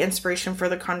actually the inspiration for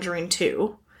The Conjuring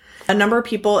 2. A number of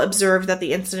people observed that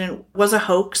the incident was a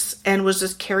hoax and was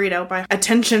just carried out by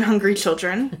attention-hungry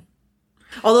children.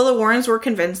 Although the Warrens were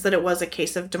convinced that it was a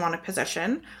case of demonic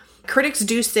possession, critics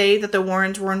do say that the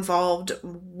Warrens were involved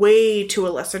way to a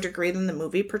lesser degree than the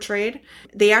movie portrayed.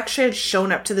 They actually had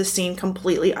shown up to the scene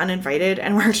completely uninvited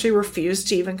and were actually refused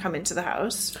to even come into the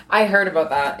house. I heard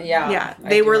about that, yeah. Yeah,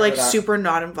 they were like super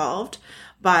not involved.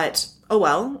 But, oh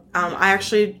well.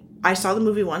 I saw the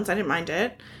movie once. I didn't mind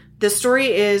it. The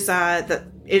story is that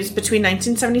it is between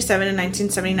 1977 and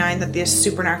 1979 that this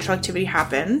supernatural activity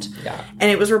happened. Yeah. And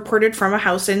it was reported from a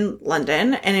house in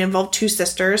London, and it involved two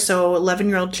sisters, so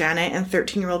 11-year-old Janet and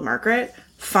 13-year-old Margaret.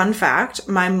 Fun fact,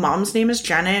 my mom's name is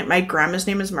Janet, my grandma's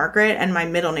name is Margaret, and my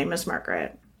middle name is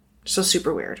Margaret. So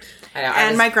super weird. I know.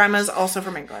 And my grandma's also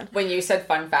from England. When you said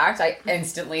fun fact, I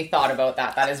instantly thought about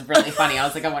that. That is really funny. I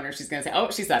was like, I wonder if she's going to say,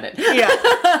 oh, she said it.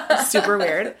 Yeah. Super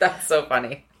weird. That's so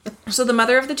funny. So the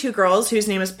mother of the two girls, whose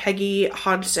name is Peggy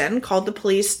Hodgson, called the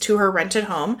police to her rented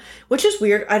home, which is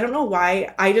weird. I don't know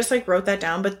why. I just wrote that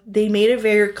down, but they made it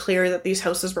very clear that these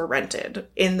houses were rented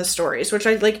in the stories, which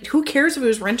who cares if it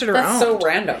was rented or owned? That's so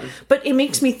random. But it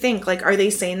makes me think, are they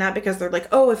saying that because they're like,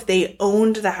 oh, if they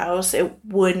owned the house, it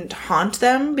wouldn't haunt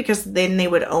them because then they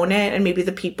would own it, and maybe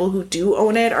the people who do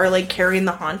own it are carrying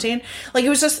the haunting. It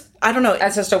was just, I don't know.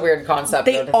 That's just a weird concept.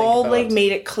 They all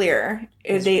made it clear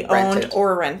if they owned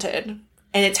or rented,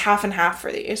 and it's half and half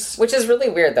for these. Which is really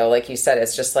weird, though. Like you said,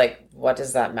 it's just what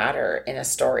does that matter in a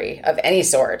story of any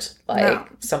sort?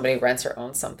 Somebody rents or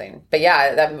owns something. But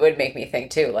yeah, that would make me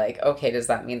think too. Okay, does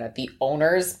that mean that the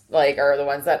owners are the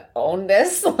ones that own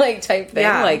this type thing?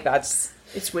 Yeah.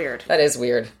 It's weird. That is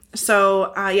weird.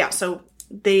 So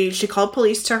she called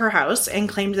police to her house and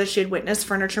claimed that she had witnessed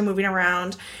furniture moving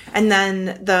around. And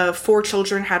then the 4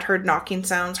 children had heard knocking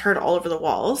sounds heard all over the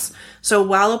walls. So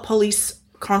while a police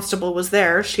constable was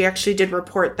there, she actually did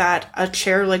report that a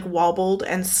chair wobbled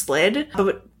and slid,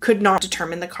 but could not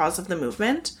determine the cause of the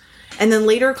movement. And then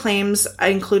later claims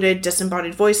included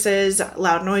disembodied voices,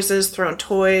 loud noises, thrown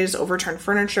toys, overturned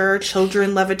furniture,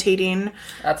 children levitating.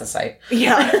 That's a sight.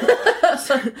 Yeah.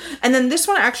 And then this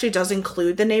one actually does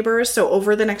include the neighbors. So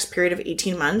over the next period of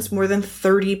 18 months, more than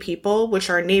 30 people, which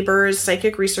are neighbors,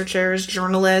 psychic researchers,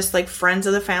 journalists, friends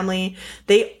of the family,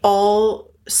 they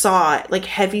all saw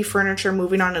heavy furniture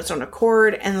moving on its own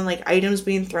accord, and then items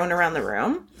being thrown around the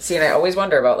room. See, and I always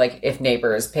wonder about if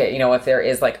neighbors pay, if there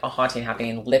is a haunting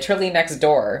happening literally next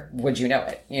door, would you know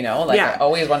it? I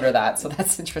always wonder that. So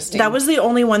that's interesting. That was the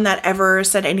only one that ever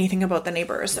said anything about the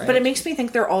neighbors. Right. But it makes me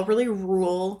think they're all really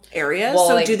rural areas. Well,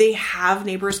 so do they have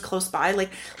neighbors close by?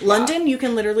 London, you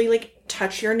can literally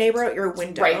touch your neighbor out your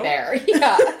window. Right there.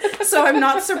 Yeah. So I'm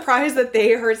not surprised that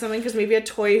they heard something, because maybe a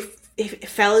toy it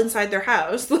fell inside their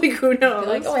house. Who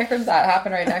knows? I heard that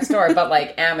happen right next door. But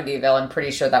Amityville, I'm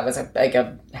pretty sure that was had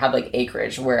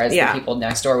acreage, whereas the people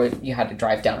next door you had to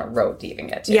drive down a road to even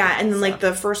get to. Yeah, and then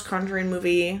the first Conjuring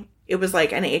movie, it was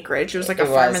an acreage. It was a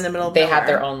farm in the middle of nowhere. They had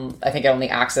their own, I think, only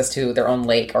access to their own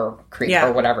lake or creek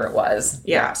or whatever it was.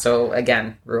 Yeah. So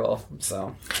again, rural.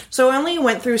 So I only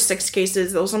went through 6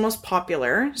 cases. Those are the most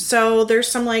popular. So there's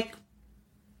some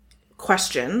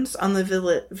questions on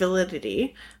the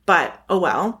validity, but oh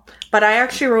well. But I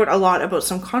actually wrote a lot about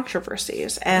some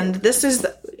controversies, and this is,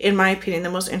 in my opinion,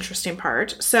 the most interesting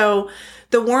part. So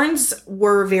the Warrens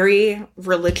were very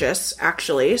religious,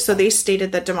 actually. So they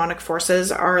stated that demonic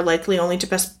forces are likely only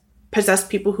to possess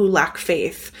people who lack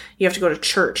faith. You have to go to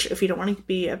church if you don't want to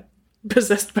be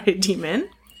possessed by a demon.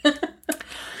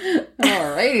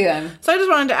 Alrighty then. So I just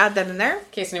wanted to add that in there. In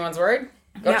case anyone's worried.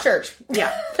 Go to church.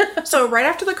 Yeah. So right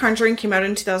after The Conjuring came out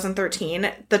in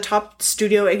 2013, the top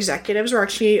studio executives were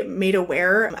actually made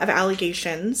aware of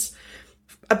allegations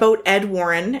about Ed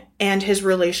Warren and his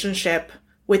relationship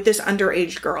with this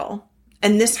underage girl.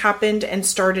 And this happened and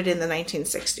started in the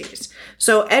 1960s.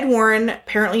 So Ed Warren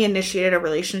apparently initiated a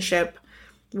relationship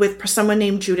with someone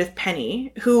named Judith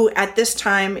Penny, who at this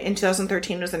time in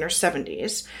 2013 was in her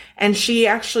 70s. And she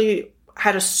actually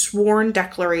had a sworn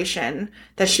declaration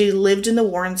that she lived in the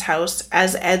Warrens' house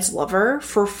as Ed's lover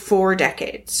for 4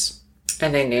 decades.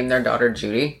 And they named their daughter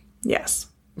Judy? Yes.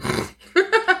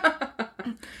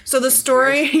 So the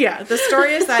story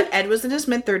is that Ed was in his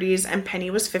mid-30s and Penny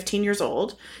was 15 years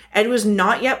old. Ed was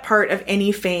not yet part of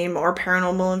any fame or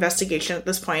paranormal investigation at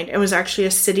this point and was actually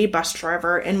a city bus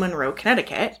driver in Monroe,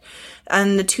 Connecticut.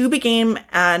 And the two became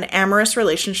an amorous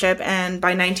relationship, and by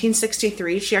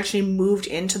 1963, she actually moved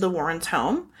into the Warrens'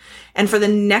 home. And for the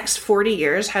next 40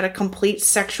 years, had a complete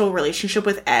sexual relationship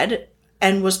with Ed,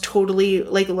 and was totally,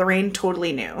 like, Lorraine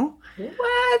totally knew.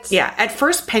 What? Yeah. At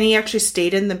first, Penny actually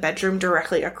stayed in the bedroom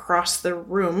directly across the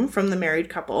room from the married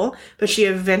couple, but she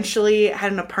eventually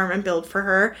had an apartment built for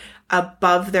her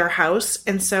above their house.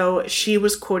 And so she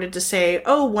was quoted to say,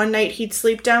 oh, one night he'd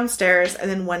sleep downstairs and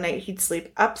then one night he'd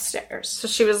sleep upstairs. So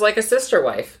she was like a sister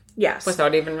wife. Yes.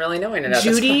 Without even really knowing it.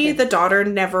 Judy, the daughter,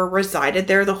 never resided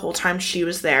there the whole time she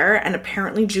was there. And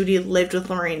apparently Judy lived with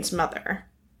Lorraine's mother.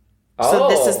 Oh. So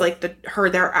this is like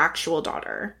their actual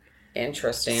daughter.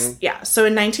 Interesting. Yeah. So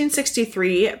in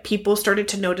 1963, people started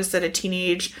to notice that a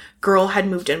teenage girl had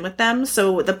moved in with them.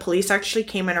 So the police actually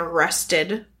came and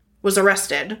was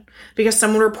arrested because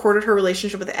someone reported her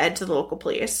relationship with Ed to the local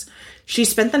police. She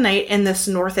spent the night in this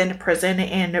North End prison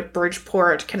in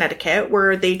Bridgeport, Connecticut,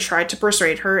 where they tried to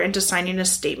persuade her into signing a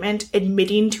statement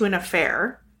admitting to an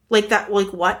affair. Like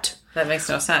what? That makes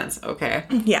no sense. Okay.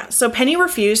 Yeah. So Penny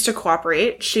refused to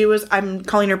cooperate. I'm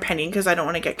calling her Penny because I don't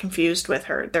want to get confused with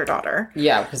their daughter.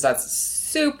 Yeah, because that's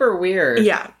super weird.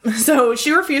 Yeah. So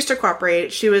she refused to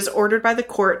cooperate. She was ordered by the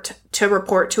court to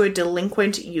report to a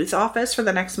delinquent youth office for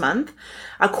the next month.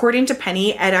 According to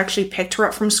Penny, Ed actually picked her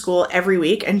up from school every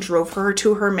week and drove her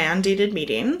to her mandated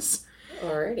meetings.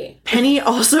 Alrighty. Penny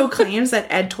also claims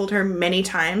that Ed told her many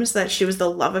times that she was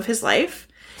the love of his life.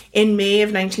 In May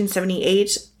of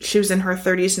 1978, she was in her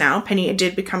 30s now, Penny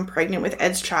did become pregnant with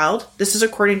Ed's child. This is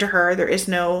according to her. There is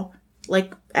no,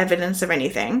 evidence of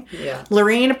anything. Yeah.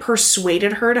 Lorraine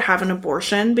persuaded her to have an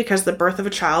abortion because the birth of a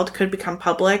child could become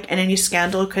public and any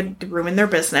scandal could ruin their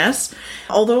business.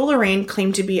 Although Lorraine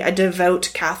claimed to be a devout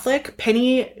Catholic,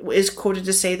 Penny is quoted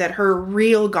to say that her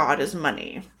real god is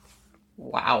money.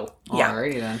 Wow. Yeah.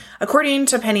 Alrighty then. According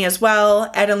to Penny as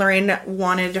well, Ed and Lorraine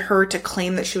wanted her to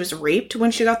claim that she was raped when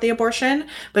she got the abortion,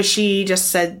 but she just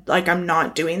said, I'm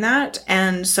not doing that.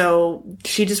 And so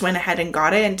she just went ahead and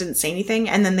got it and didn't say anything.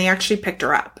 And then they actually picked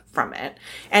her up from it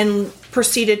and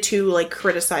proceeded to,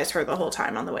 criticize her the whole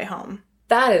time on the way home.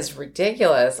 That is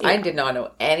ridiculous. Yeah. I did not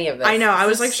know any of this. I know. I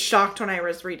was shocked when I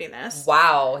was reading this.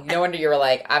 Wow. No wonder you were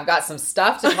like, I've got some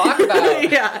stuff to talk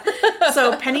about. Yeah.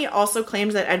 So Penny also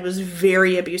claims that Ed was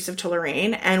very abusive to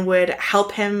Lorraine and would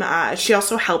help him. She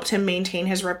also helped him maintain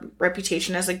his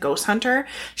reputation as a ghost hunter.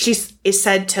 She is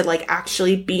said to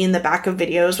actually be in the back of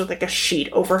videos with a sheet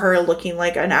over her looking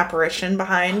like an apparition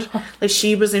behind.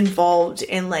 She was involved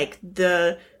in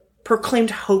the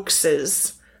proclaimed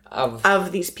hoaxes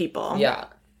of these people. Yeah.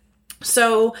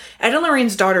 So Ed and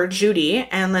Lorraine's daughter, Judy,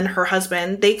 and then her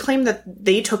husband, they claim that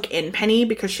they took in Penny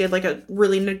because she had a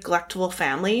really neglectful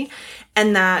family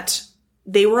and that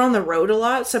they were on the road a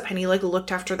lot. So Penny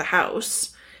looked after the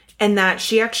house and that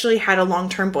she actually had a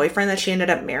long-term boyfriend that she ended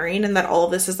up marrying and that all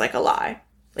of this is a lie.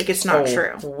 It's not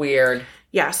true. Weird.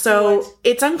 Yeah, so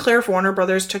It's unclear if Warner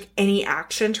Brothers took any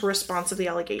action to respond to the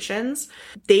allegations.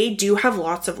 They do have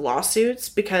lots of lawsuits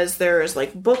because there's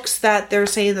books that they're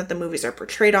saying that the movies are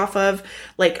portrayed off of.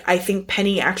 I think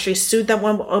Penny actually sued them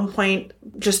at one point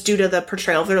just due to the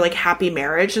portrayal of their happy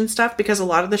marriage and stuff because a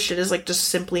lot of the shit is just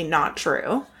simply not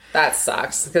true. That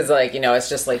sucks because it's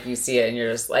just you see it and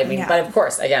you're just yeah. But of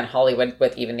course, again, Hollywood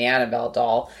with even the Annabelle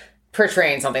doll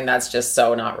portraying something that's just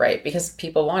so not right because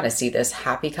people want to see this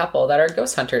happy couple that are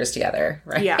ghost hunters together,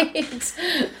 right? Yeah.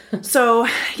 So,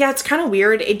 yeah, it's kind of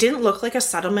weird. It didn't look like a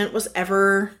settlement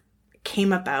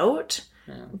came about,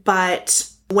 but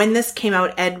when this came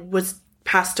out, Ed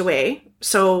passed away.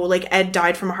 So, Ed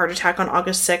died from a heart attack on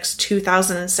August 6,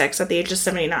 2006 at the age of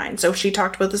 79. So she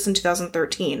talked about this in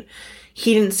 2013.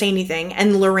 He didn't say anything,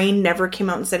 and Lorraine never came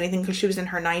out and said anything because she was in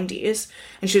her 90s.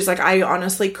 And she was like, I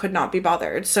honestly could not be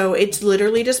bothered. So it's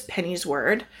literally just Penny's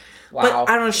word. Wow. But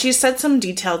I don't know, she said some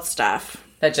detailed stuff.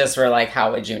 That just were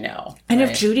how would you know? And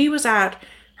if Judy was at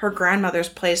her grandmother's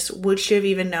place, would she have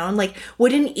even known?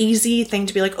 Would an easy thing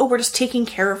to be oh, we're just taking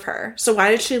care of her. So why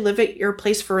did she live at your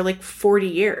place for 40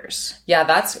 years? Yeah,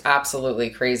 that's absolutely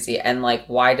crazy. And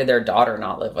why did their daughter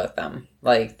not live with them?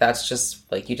 That's just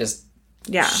you just...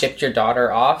 shipped your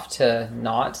daughter off to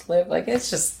not live. Like, it's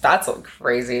just, that's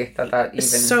crazy that even...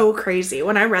 So crazy.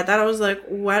 When I read that, I was like,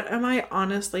 what am I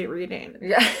honestly reading?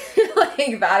 Yeah.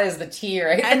 Like, that is the tea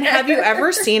right And there. have you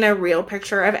ever seen a real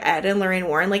picture of Ed and Lorraine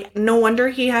Warren? Like, no wonder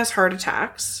he has heart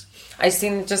attacks. I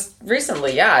seen just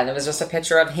recently, and it was just a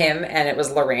picture of him, and it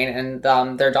was Lorraine and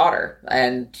their daughter,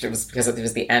 and it was because it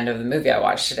was the end of the movie I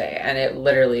watched today, and it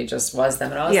literally just was them,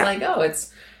 and I was like, oh,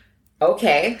 it's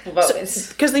okay.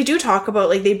 Because they do talk about,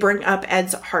 like, they bring up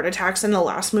Ed's heart attacks in the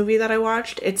last movie that I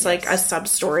watched. It's like a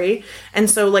sub-story, and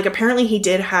so, like, apparently he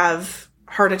did have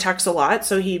heart attacks a lot,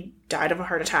 so he died of a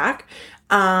heart attack.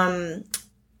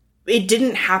 It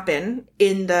didn't happen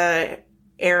in the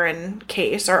Arnie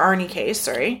case,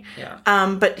 sorry.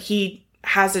 Yeah. But he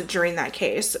has it during that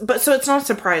case. But so it's not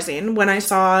surprising. When I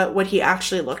saw what he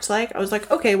actually looked like, I was like,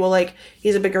 okay, well, like,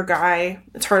 he's a bigger guy.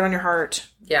 It's hard on your heart.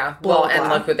 Yeah. Blah, well, blah, and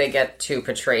blah. look who they get to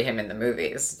portray him in the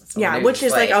movies. Which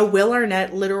is like a Will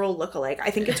Arnett literal lookalike.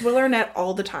 I think it's Will Arnett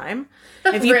all the time.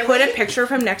 If you put a picture of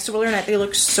him next to Will Arnett, they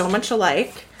look so much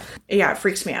alike. Yeah, it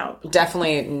freaks me out.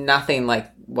 Definitely nothing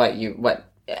like what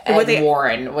Ed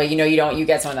Warren. Well, you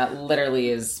get someone that literally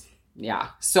is,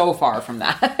 so far from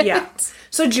that. Yeah.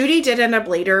 So Judy did end up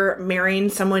later marrying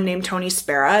someone named Tony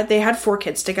Spera. They had 4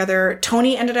 kids together.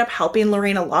 Tony ended up helping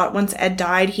Lorraine a lot once Ed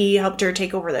died. He helped her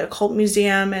take over the occult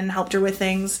museum and helped her with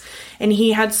things. And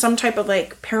he had some type of,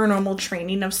 like, paranormal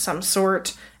training of some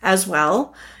sort as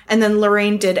well. And then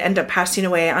Lorraine did end up passing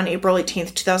away on April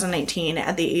 18th, 2019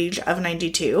 at the age of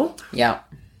 92. Yeah.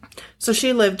 So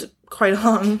she lived quite a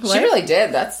long life. She really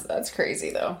did. That's crazy,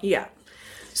 though. Yeah.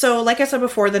 So, like I said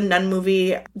before, the Nun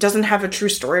movie doesn't have a true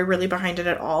story really behind it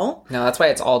at all. No, that's why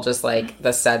it's all just, like,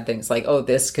 the said things, like, oh,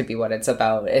 this could be what it's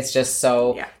about. It's just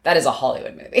so... Yeah. That is a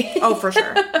Hollywood movie. Oh, for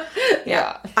sure.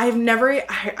 Yeah. I've never...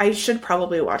 I should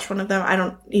probably watch one of them. I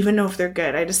don't even know if they're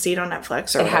good. I just see it on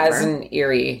Netflix or whatever. It has an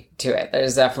eerie to it.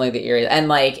 There's definitely the eerie... And,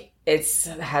 like, it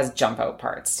has jump out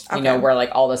parts. Okay. Where, like,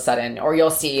 all of a sudden... Or you'll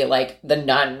see, like, the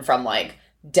nun from, like...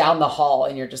 down the hall,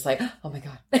 and you're just like, oh my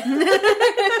god.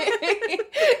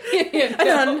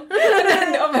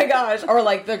 Oh my gosh. Or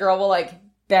like the girl will like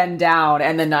bend down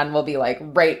and the nun will be like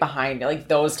right behind you. Like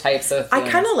those types of things. I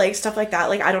kind of like stuff like that.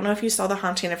 Like, I don't know if you saw The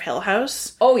Haunting of Hill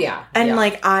House. Oh yeah. And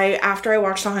like after I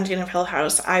watched The Haunting of Hill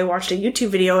House, I watched a YouTube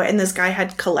video and this guy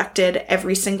had collected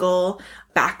every single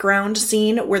background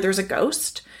scene where there's a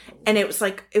ghost. And it was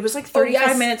like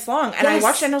 35 minutes long. And I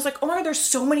watched it and I was like, oh my god, there's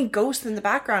so many ghosts in the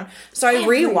background. So I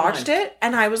rewatched it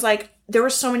and I was like, there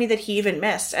were so many that he even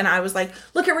missed. And I was like,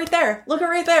 look at right there. Look at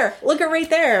right there. Look at right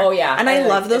there. Oh yeah. And I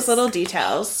love those little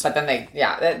details. But then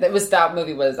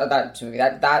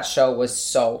that show was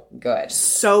so good.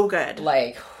 So good.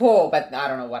 Like, whoa, but I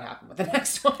don't know what happened with the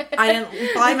next one.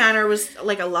 Bly Manor was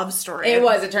like a love story. It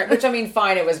was, which I mean,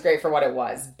 fine, it was great for what it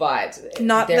was, but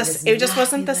it just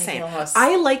wasn't the same.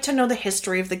 I like to know the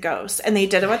history of the ghosts, and they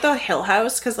did it with the Hill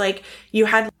House, because like you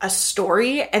had a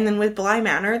story, and then with Bly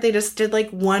Manor, they just did like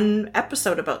one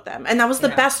episode about them, and that was the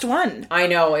best one. I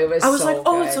know, it was. I was like,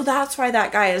 oh, so that's why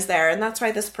that guy is there, and that's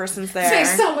why this person's there. It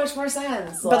makes so much more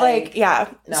sense. But like, yeah.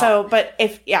 No. So, but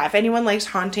if anyone likes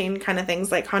haunting kind of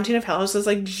things, like Haunting of Hill House is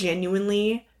like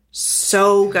genuinely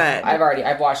so good.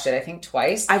 I've watched it I think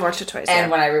twice. I've watched it twice.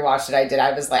 And when I rewatched it,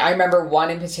 I was like, I remember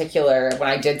one in particular when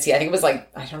I did see, I think it was like,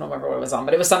 I don't remember what it was on,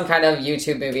 but it was some kind of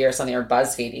YouTube movie or something, or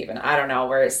BuzzFeed even, I don't know,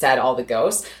 where it said all the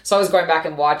ghosts. So I was going back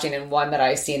and watching, and one that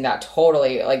I seen that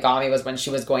totally like got me was when she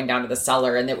was going down to the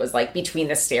cellar, and it was like between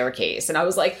the staircase, and I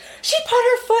was like, she put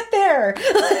her foot there.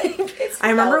 I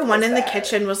remember one in the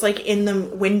kitchen was like in the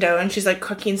window, and she's like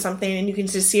cooking something, and you can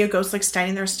just see a ghost like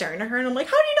standing there staring at her, and I'm like,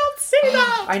 how do you not see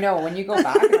that? I know, when you go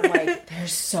back, I'm like,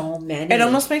 there's so many. It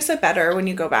almost makes it better when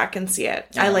you go back and see it.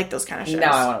 Yeah. I like those kind of shows.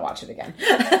 Now I want to watch it again.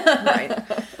 Right.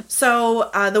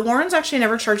 So the Warrens actually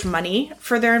never charged money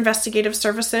for their investigative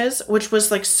services, which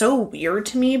was like so weird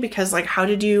to me, because like, how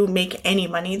did you make any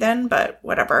money then? But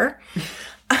whatever.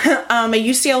 A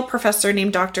UCL professor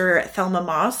named Dr. Thelma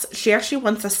Moss, she actually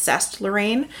once assessed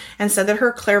Lorraine and said that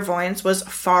her clairvoyance was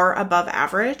far above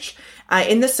average.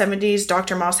 In the 70s,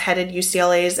 Dr. Moss headed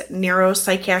UCLA's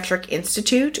Neuropsychiatric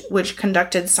Institute, which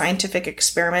conducted scientific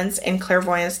experiments in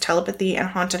clairvoyance, telepathy, and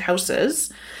haunted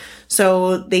houses.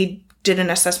 So they did an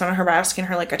assessment on her by asking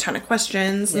her like a ton of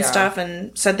questions and stuff,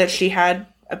 and said that she had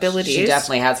abilities. She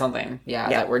definitely had something,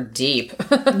 that were deep.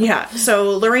 Yeah.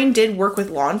 So Lorraine did work with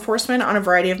law enforcement on a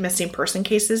variety of missing person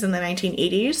cases in the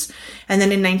 1980s. And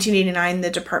then in 1989, the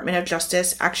Department of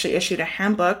Justice actually issued a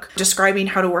handbook describing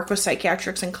how to work with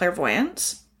psychiatrics and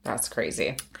clairvoyants. That's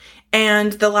crazy.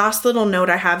 And the last little note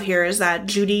I have here is that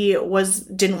Judy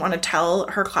didn't want to tell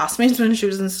her classmates when she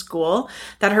was in school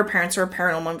that her parents were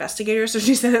paranormal investigators. So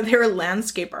she said that they were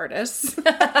landscape artists.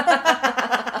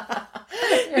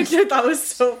 Which I thought was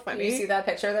so funny. You see that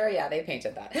picture there? Yeah, they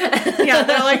painted that. Yeah,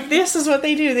 they're like, this is what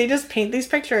they do. They just paint these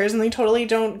pictures and they totally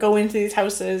don't go into these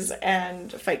houses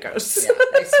and fight ghosts.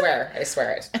 Yeah, I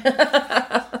swear it.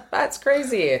 That's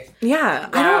crazy. Yeah.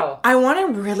 Wow. I want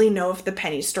to really know if the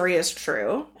Penny story is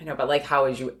true. I know, but like, how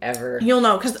would you ever... You'll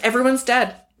know, because everyone's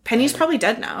dead. Penny's probably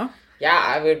dead now. Yeah,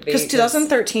 I would be... Because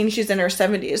 2013, she's in her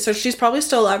 70s, so she's probably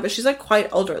still alive, but she's like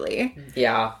quite elderly.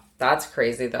 Yeah. That's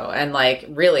crazy, though. And, like,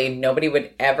 really, nobody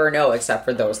would ever know except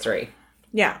for those three.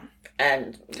 Yeah.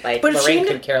 And, like, but Lorraine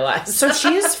could care less. So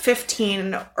she's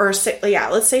 15, or,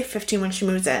 let's say 15 when she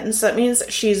moves in. So that means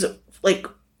she's, like,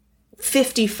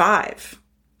 55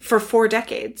 for 4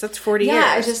 decades. That's 40 years.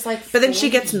 Yeah, just, like, but then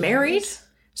she gets married?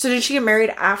 So did she get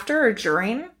married after or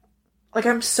during? Like,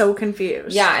 I'm so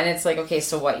confused. Yeah, and it's like, okay,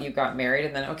 so what? You got married,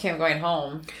 and then, okay, I'm going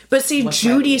home. But see,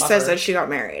 Judy says that she got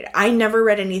married. I never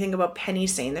read anything about Penny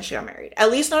saying that she got married.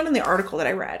 At least not in the article that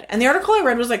I read. And the article I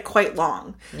read was, like, quite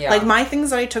long. Yeah. Like, my things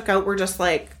that I took out were just,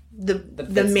 like,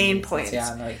 the main points.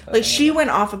 Yeah, like, she went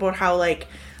off about how, like,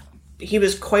 he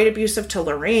was quite abusive to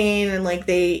Lorraine, and, like,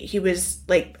 he was,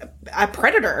 like, a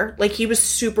predator. Like, he was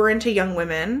super into young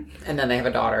women. And then they have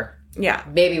a daughter. Yeah.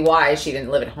 Maybe why she didn't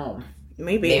live at home.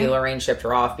 Maybe Lorraine shipped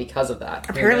her off because of that.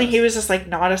 Apparently he was just, like,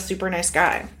 not a super nice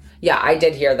guy. Yeah, I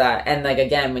did hear that. And, like,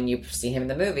 again, when you see him in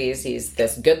the movies, he's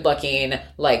this good-looking,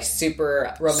 like,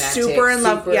 super romantic. Super in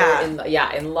love,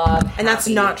 yeah. In love. And that's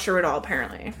not true at all,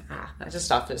 apparently. That just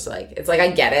stuff is, like... It's like, I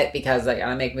get it, because, like,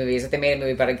 I make movies. If they made a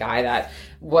movie about a guy that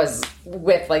was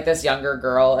with, like, this younger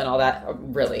girl and all that,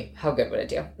 really, how good would it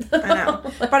do? I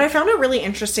know. But I found it really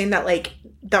interesting that, like,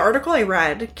 the article I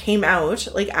read came out,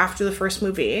 like, after the first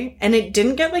movie, and it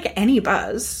didn't get, like, any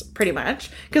buzz, pretty much.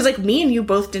 Because, like, me and you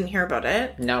both didn't hear about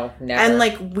it. No, never. And,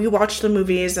 like, we watch the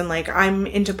movies, and, like, I'm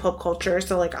into pop culture,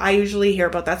 so, like, I usually hear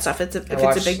about that stuff if it's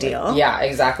a big deal. Like, yeah,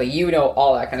 exactly. You know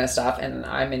all that kind of stuff, and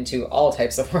I'm into all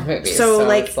types of horror movies. So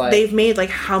like, they've made, like,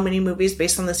 how many movies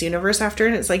based on this universe after,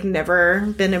 and it's, like, never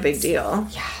been a big deal.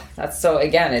 Yeah. That's so,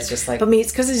 again, it's just like... But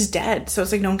it's because he's dead, so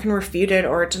it's like no one can refute it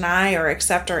or deny or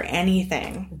accept or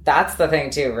anything. That's the thing,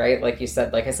 too, right? Like you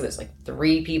said, like I said, there's like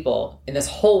 3 people in this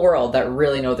whole world that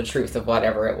really know the truth of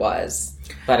whatever it was.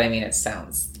 But, I mean, it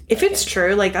sounds... If it's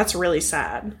true, like, that's really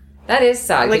sad. That is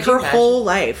sad. Like, her whole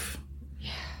life.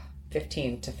 Yeah.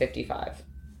 15 to 55.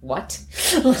 What?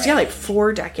 Yeah, like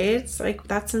 4 decades. Like,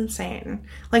 that's insane.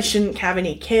 Like, she didn't have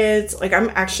any kids. Like, I'm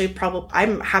actually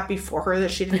I'm happy for her that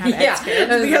she didn't have any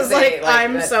kids. Because, like,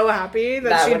 I'm so happy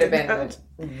that she didn't. That would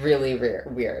have been really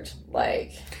weird.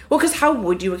 Like... Well, because how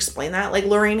would you explain that? Like,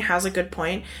 Lorraine has a good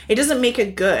point. It doesn't make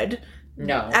it good.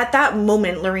 No. At that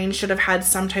moment, Lorraine should have had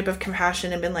some type of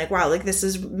compassion and been like, wow, like, this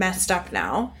is messed up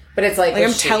now. But it's like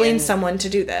I'm telling someone to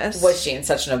do this. Was she in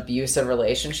such an abusive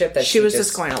relationship that she was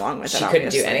just going along with it? She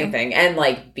couldn't do anything. And,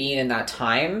 like, being in that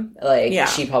time, like,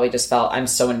 she probably just felt, I'm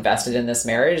so invested in this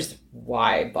marriage.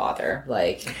 Why bother?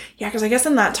 Like, yeah, because I guess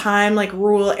in that time, like,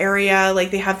 rural area,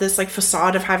 like, they have this, like,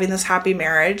 facade of having this happy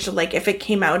marriage. Like, if it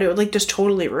came out, it would, like, just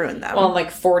totally ruin them. Well, in,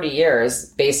 like, 40 years,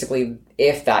 basically,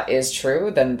 if that is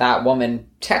true, then that woman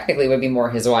technically would be more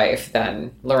his wife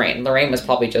than Lorraine. Lorraine was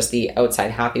probably just the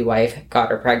outside happy wife, got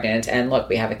her pregnant, and look,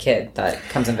 we have a kid that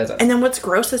comes and visits. And then what's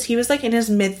gross is he was, like, in his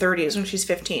mid-30s when she's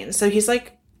 15. So he's,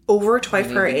 like, over twice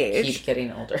her age. Keep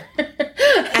getting older.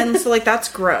 And so, like, that's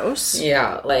gross.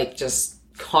 Yeah, like, just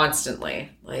constantly.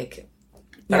 Like,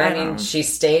 but I mean, she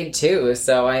stayed too,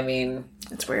 so I mean...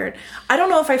 It's weird. I don't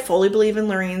know if I fully believe in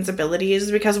Lorraine's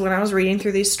abilities, because when I was reading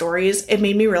through these stories, it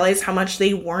made me realize how much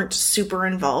they weren't super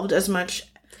involved as much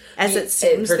as it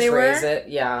seems they were. It,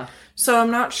 yeah. So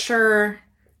I'm not sure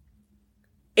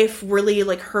if really,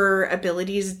 like, her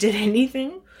abilities did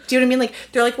anything. Do you know what I mean? Like,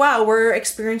 they're like, wow, we're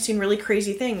experiencing really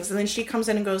crazy things. And then she comes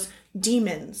in and goes,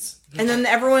 demons. And then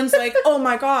everyone's like, oh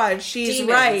my God, she's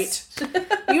demons. Right.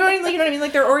 You know what I mean?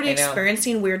 Like, they're already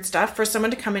experiencing weird stuff. For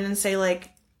someone to come in and say,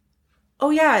 like, oh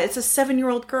yeah, it's a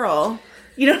 7-year-old girl.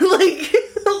 You know, like...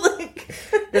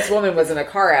 This woman was in a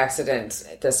car accident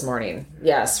this morning.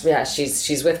 Yes, yeah,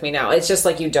 she's with me now. It's just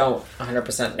like you don't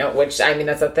 100% know, which, I mean,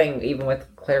 that's the thing, even with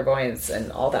clairvoyance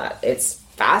and all that. It's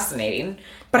fascinating.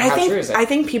 But I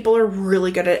think people are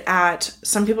really good at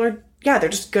some people are, they're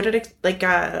just good at, like,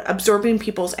 absorbing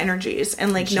people's energies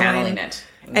and, like, channeling it.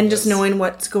 And just knowing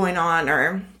what's going on,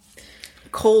 or...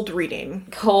 cold reading.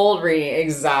 Cold reading,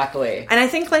 exactly. And I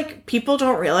think, like, people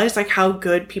don't realize, like, how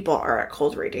good people are at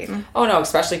cold reading. Oh, no,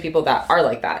 especially people that are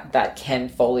like that can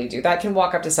fully do that, can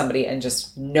walk up to somebody and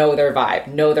just know their vibe,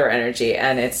 know their energy,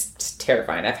 and it's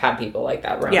terrifying. I've had people like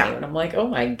that around me, and I'm like, oh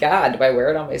my God, do I wear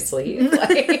it on my sleeve?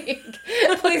 Like,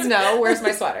 please no, where's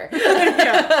my sweater?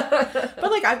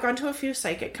 But, like, I've gone to a few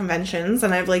psychic conventions,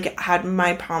 and I've, like, had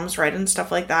my palms read and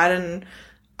stuff like that, and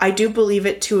I do believe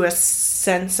it to a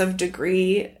sense of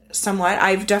degree somewhat.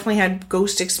 I've definitely had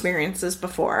ghost experiences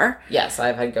before. Yes,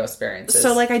 I've had ghost experiences.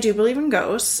 So, like, I do believe in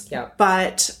ghosts. Yeah.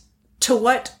 But to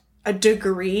what a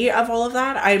degree of all of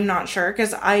that, I'm not sure.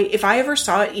 Because if I ever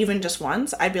saw it even just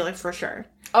once, I'd be like, for sure.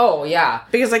 Oh, yeah.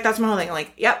 Because, like, that's my whole thing.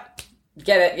 Like, yep.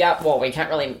 Get it? Yeah. Well, we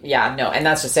can't really... Yeah, no. And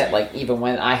that's just it. Like, even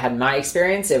when I had my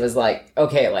experience, it was like,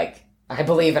 okay, like... I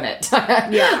believe in it.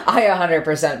 Yeah. I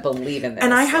 100% believe in this.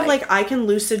 And I have, like, I can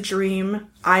lucid dream.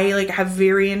 I, like, have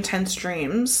very intense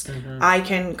dreams. Mm-hmm. I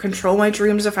can control my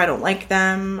dreams if I don't like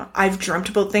them. I've dreamt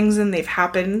about things and they've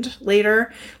happened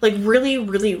later. Like, really,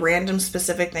 really random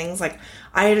specific things. Like,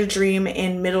 I had a dream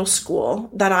in middle school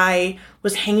that I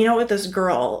was hanging out with this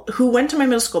girl who went to my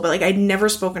middle school, but, like, I'd never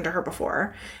spoken to her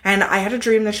before. And I had a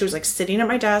dream that she was, like, sitting at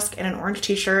my desk in an orange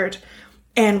t-shirt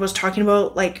and was talking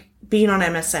about, like, being on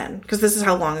MSN, because this is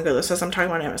how long ago this was. I'm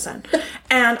talking about MSN.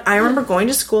 And I remember going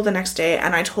to school the next day,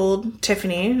 and I told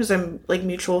Tiffany, who's a, like,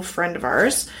 mutual friend of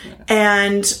ours,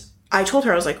 and I told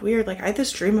her, I was like, weird, like, I had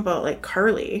this dream about, like,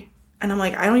 Carly. And I'm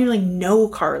like, I don't even, like, know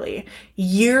Carly.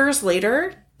 Years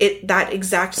later, that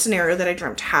exact scenario that I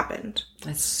dreamt happened.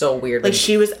 That's so weird. Like,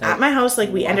 she was at my house.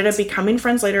 Like, we ended up becoming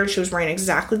friends later. She was wearing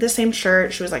exactly the same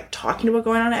shirt. She was, like, talking about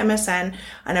going on MSN.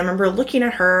 And I remember looking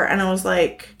at her, and I was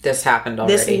like... This happened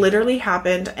already. This literally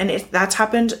happened. And that's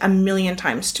happened a million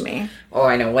times to me. Oh,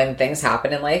 I know. When things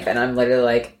happen in life, and I'm literally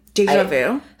like... Deja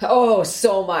vu. Oh,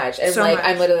 so much. And so like, much.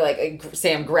 I'm literally like,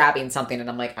 say I'm grabbing something and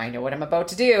I'm like, I know what I'm about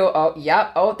to do. Oh,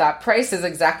 yep. Oh, that price is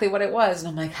exactly what it was. And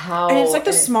I'm like, how? And it's like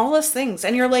the smallest things.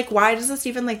 And you're like, why does this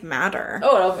even like matter?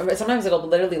 Oh, sometimes it'll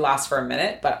literally last for a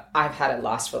minute, but I've had it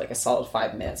last for like a solid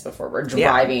 5 minutes before we're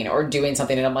driving or doing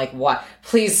something. And I'm like, what?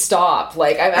 Please stop.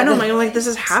 Like, I know, I'm like, this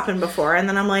has happened before. And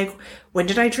then I'm like, when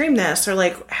did I dream this? Or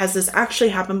like, has this actually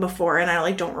happened before? And I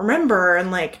like, don't remember.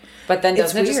 And like, but then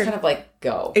doesn't it just kind of like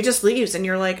go? It just leaves and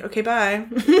you're like, okay, bye.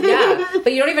 Yeah.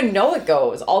 But you don't even know it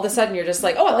goes. All of a sudden you're just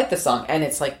like, oh, I like this song. And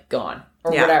it's like gone.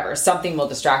 Or whatever. Something will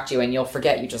distract you and you'll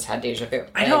forget you just had deja vu.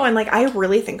 Right? I know. And like, I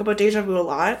really think about deja vu a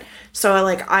lot. So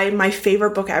my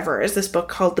favorite book ever is this book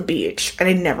called The Beach. And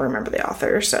I never remember the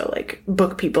author. So like,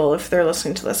 book people, if they're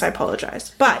listening to this, I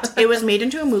apologize. But it was made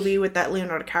into a movie with that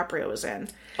Leonardo DiCaprio was in.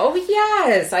 Oh,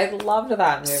 yes. I loved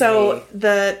that movie. So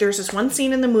there's this one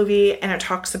scene in the movie and it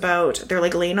talks about, they're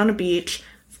like laying on a beach.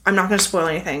 I'm not going to spoil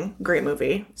anything. Great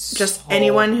movie. Just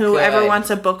anyone who ever wants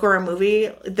a book or a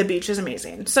movie, The Beach is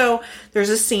amazing. So there's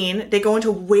a scene. They go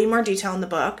into way more detail in the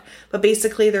book. But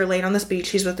basically, they're laying on this beach.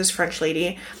 He's with this French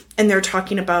lady. And they're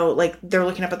talking about, like, they're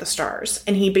looking up at the stars.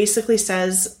 And he basically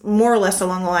says, more or less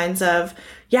along the lines of,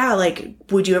 yeah, like,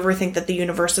 would you ever think that the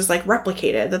universe is, like,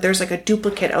 replicated? That there's, like, a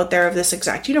duplicate out there of this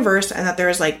exact universe. And that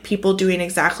there's, like, people doing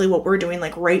exactly what we're doing,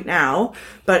 like, right now.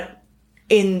 But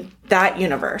in that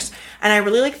universe. And I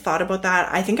really like thought about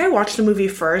that. I think I watched the movie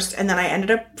first and then I ended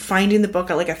up finding the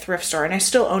book at like a thrift store and I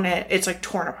still own it. It's like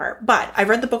torn apart, but I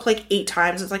read the book like 8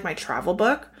 times. It's like my travel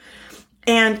book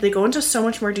and they go into so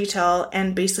much more detail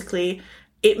and basically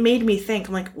it made me think,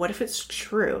 I'm like, what if it's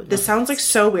true? This sounds like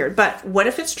so weird, but what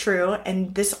if it's true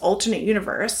and this alternate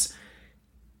universe,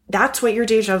 that's what your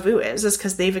deja vu is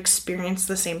because they've experienced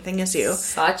the same thing as you.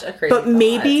 Such a crazy But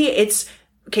maybe it's,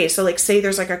 okay, so like say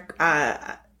there's like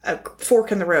a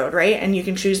fork in the road, right? And you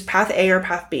can choose path A or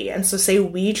path B. And so say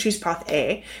we choose path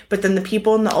A, but then the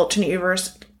people in the alternate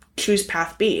universe choose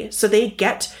path B. So they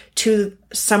get to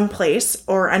some place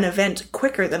or an event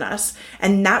quicker than us.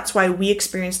 And that's why we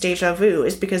experience deja vu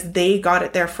is because they got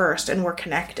it there first and we're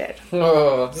connected.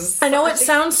 Oh, I know it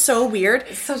sounds so weird.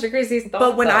 It's such a crazy thought.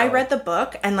 But when I read the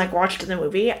book and like watched the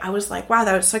movie, I was like, wow,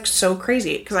 that was like so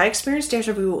crazy. Because I experience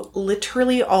deja vu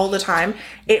literally all the time.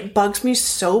 It bugs me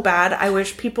so bad. I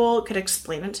wish people could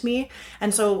explain it to me.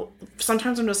 And so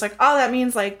sometimes I'm just like, oh, that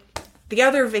means like the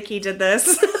other Vicky did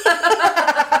this.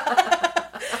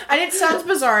 And it sounds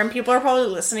bizarre, and people are probably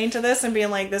listening to this and being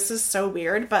like, this is so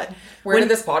weird, but... Where did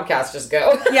this podcast just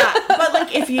go? Yeah, but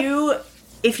like, if you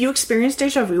experience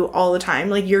deja vu all the time,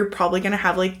 like, you're probably going to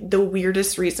have, like, the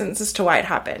weirdest reasons as to why it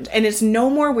happened. And it's no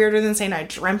more weirder than saying I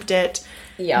dreamt it.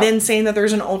 than saying that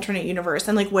there's an alternate universe.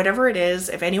 And like, whatever it is,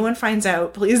 if anyone finds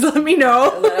out, please let me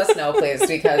know. Let us know, please,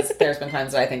 because there's been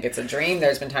times that I think it's a dream.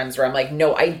 There's been times where I'm like,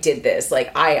 no, I did this.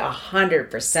 Like, I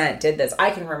 100% did this.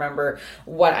 I can remember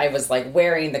what I was like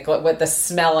wearing, what the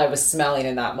smell I was smelling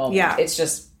in that moment. Yeah. It's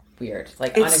just weird.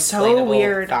 Like, it's unexplainable so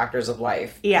weird. Factors of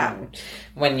life. Yeah. And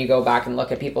when you go back and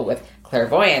look at people with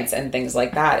clairvoyance and things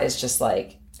like that, it's just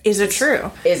like, is it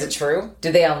true? Is it true?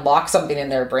 Do they unlock something in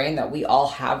their brain that we all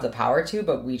have the power to,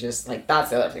 but we just, like, that's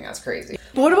the other thing that's crazy.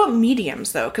 But what about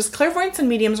mediums, though? Because clairvoyance and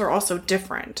mediums are also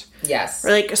different. Yes.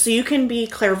 Or, like, so you can be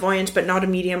clairvoyant, but not a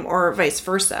medium, or vice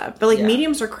versa. But, like,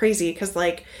 mediums are crazy, because,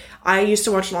 like, I used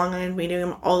to watch Long Island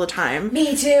Medium all the time.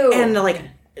 Me too. And,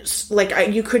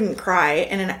 you couldn't cry,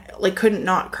 and, couldn't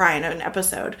not cry in an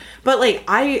episode. But, like,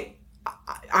 I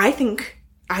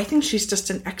think she's just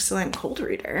an excellent cold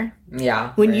reader.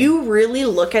 Yeah. When you really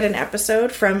look at an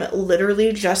episode from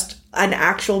literally just an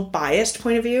actual biased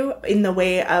point of view in the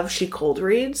way of she cold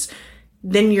reads,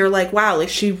 then you're like, wow, like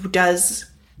she does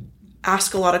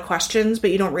ask a lot of questions, but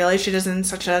you don't realize she does it in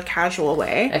such a casual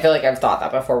way. I feel like I've thought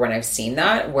that before when I've seen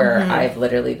that, where I've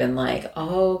literally been like,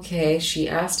 oh, okay, she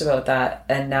asked about that,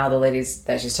 and now the ladies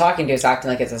that she's talking to is acting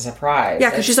like it's a surprise.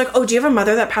 Yeah, because she's like, oh, do you have a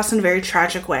mother that passed in a very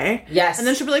tragic way? Yes. And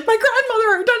then she'll be like, my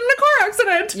grandmother died in a car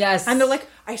accident. Yes. And they're like,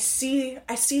 I see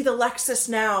the Lexus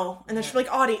now. And then she'll be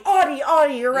like,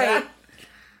 Audie, you're right. Yeah.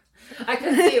 I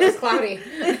couldn't see, it was cloudy.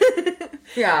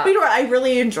 Yeah. But you know what? I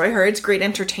really enjoy her. It's great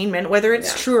entertainment. Whether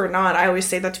it's true or not, I always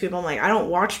say that to people. I'm like, I don't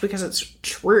watch because it's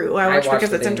true. I watch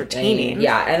because it's entertaining.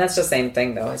 Yeah, and that's the same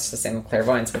thing, though. It's the same with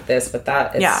clairvoyance with this, but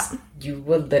that. It's, you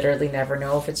would literally never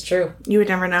know if it's true. You would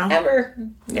never know. Ever.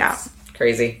 Yeah. It's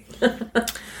crazy.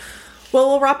 Well,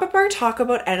 we'll wrap up our talk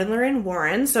about Ed and Lorraine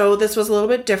Warren. So this was a little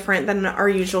bit different than our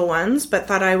usual ones, but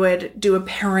thought I would do a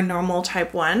paranormal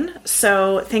type one.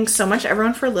 So thanks so much,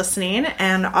 everyone, for listening.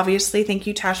 And obviously, thank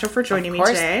you, Tasha, for joining me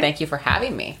today. Thank you for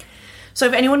having me. So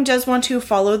if anyone does want to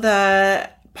follow the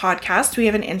podcast, we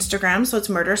have an Instagram. So it's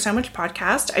Murder Sandwich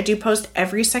Podcast. I do post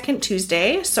every second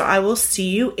Tuesday. So I will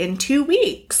see you in 2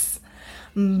 weeks.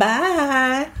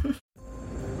 Bye.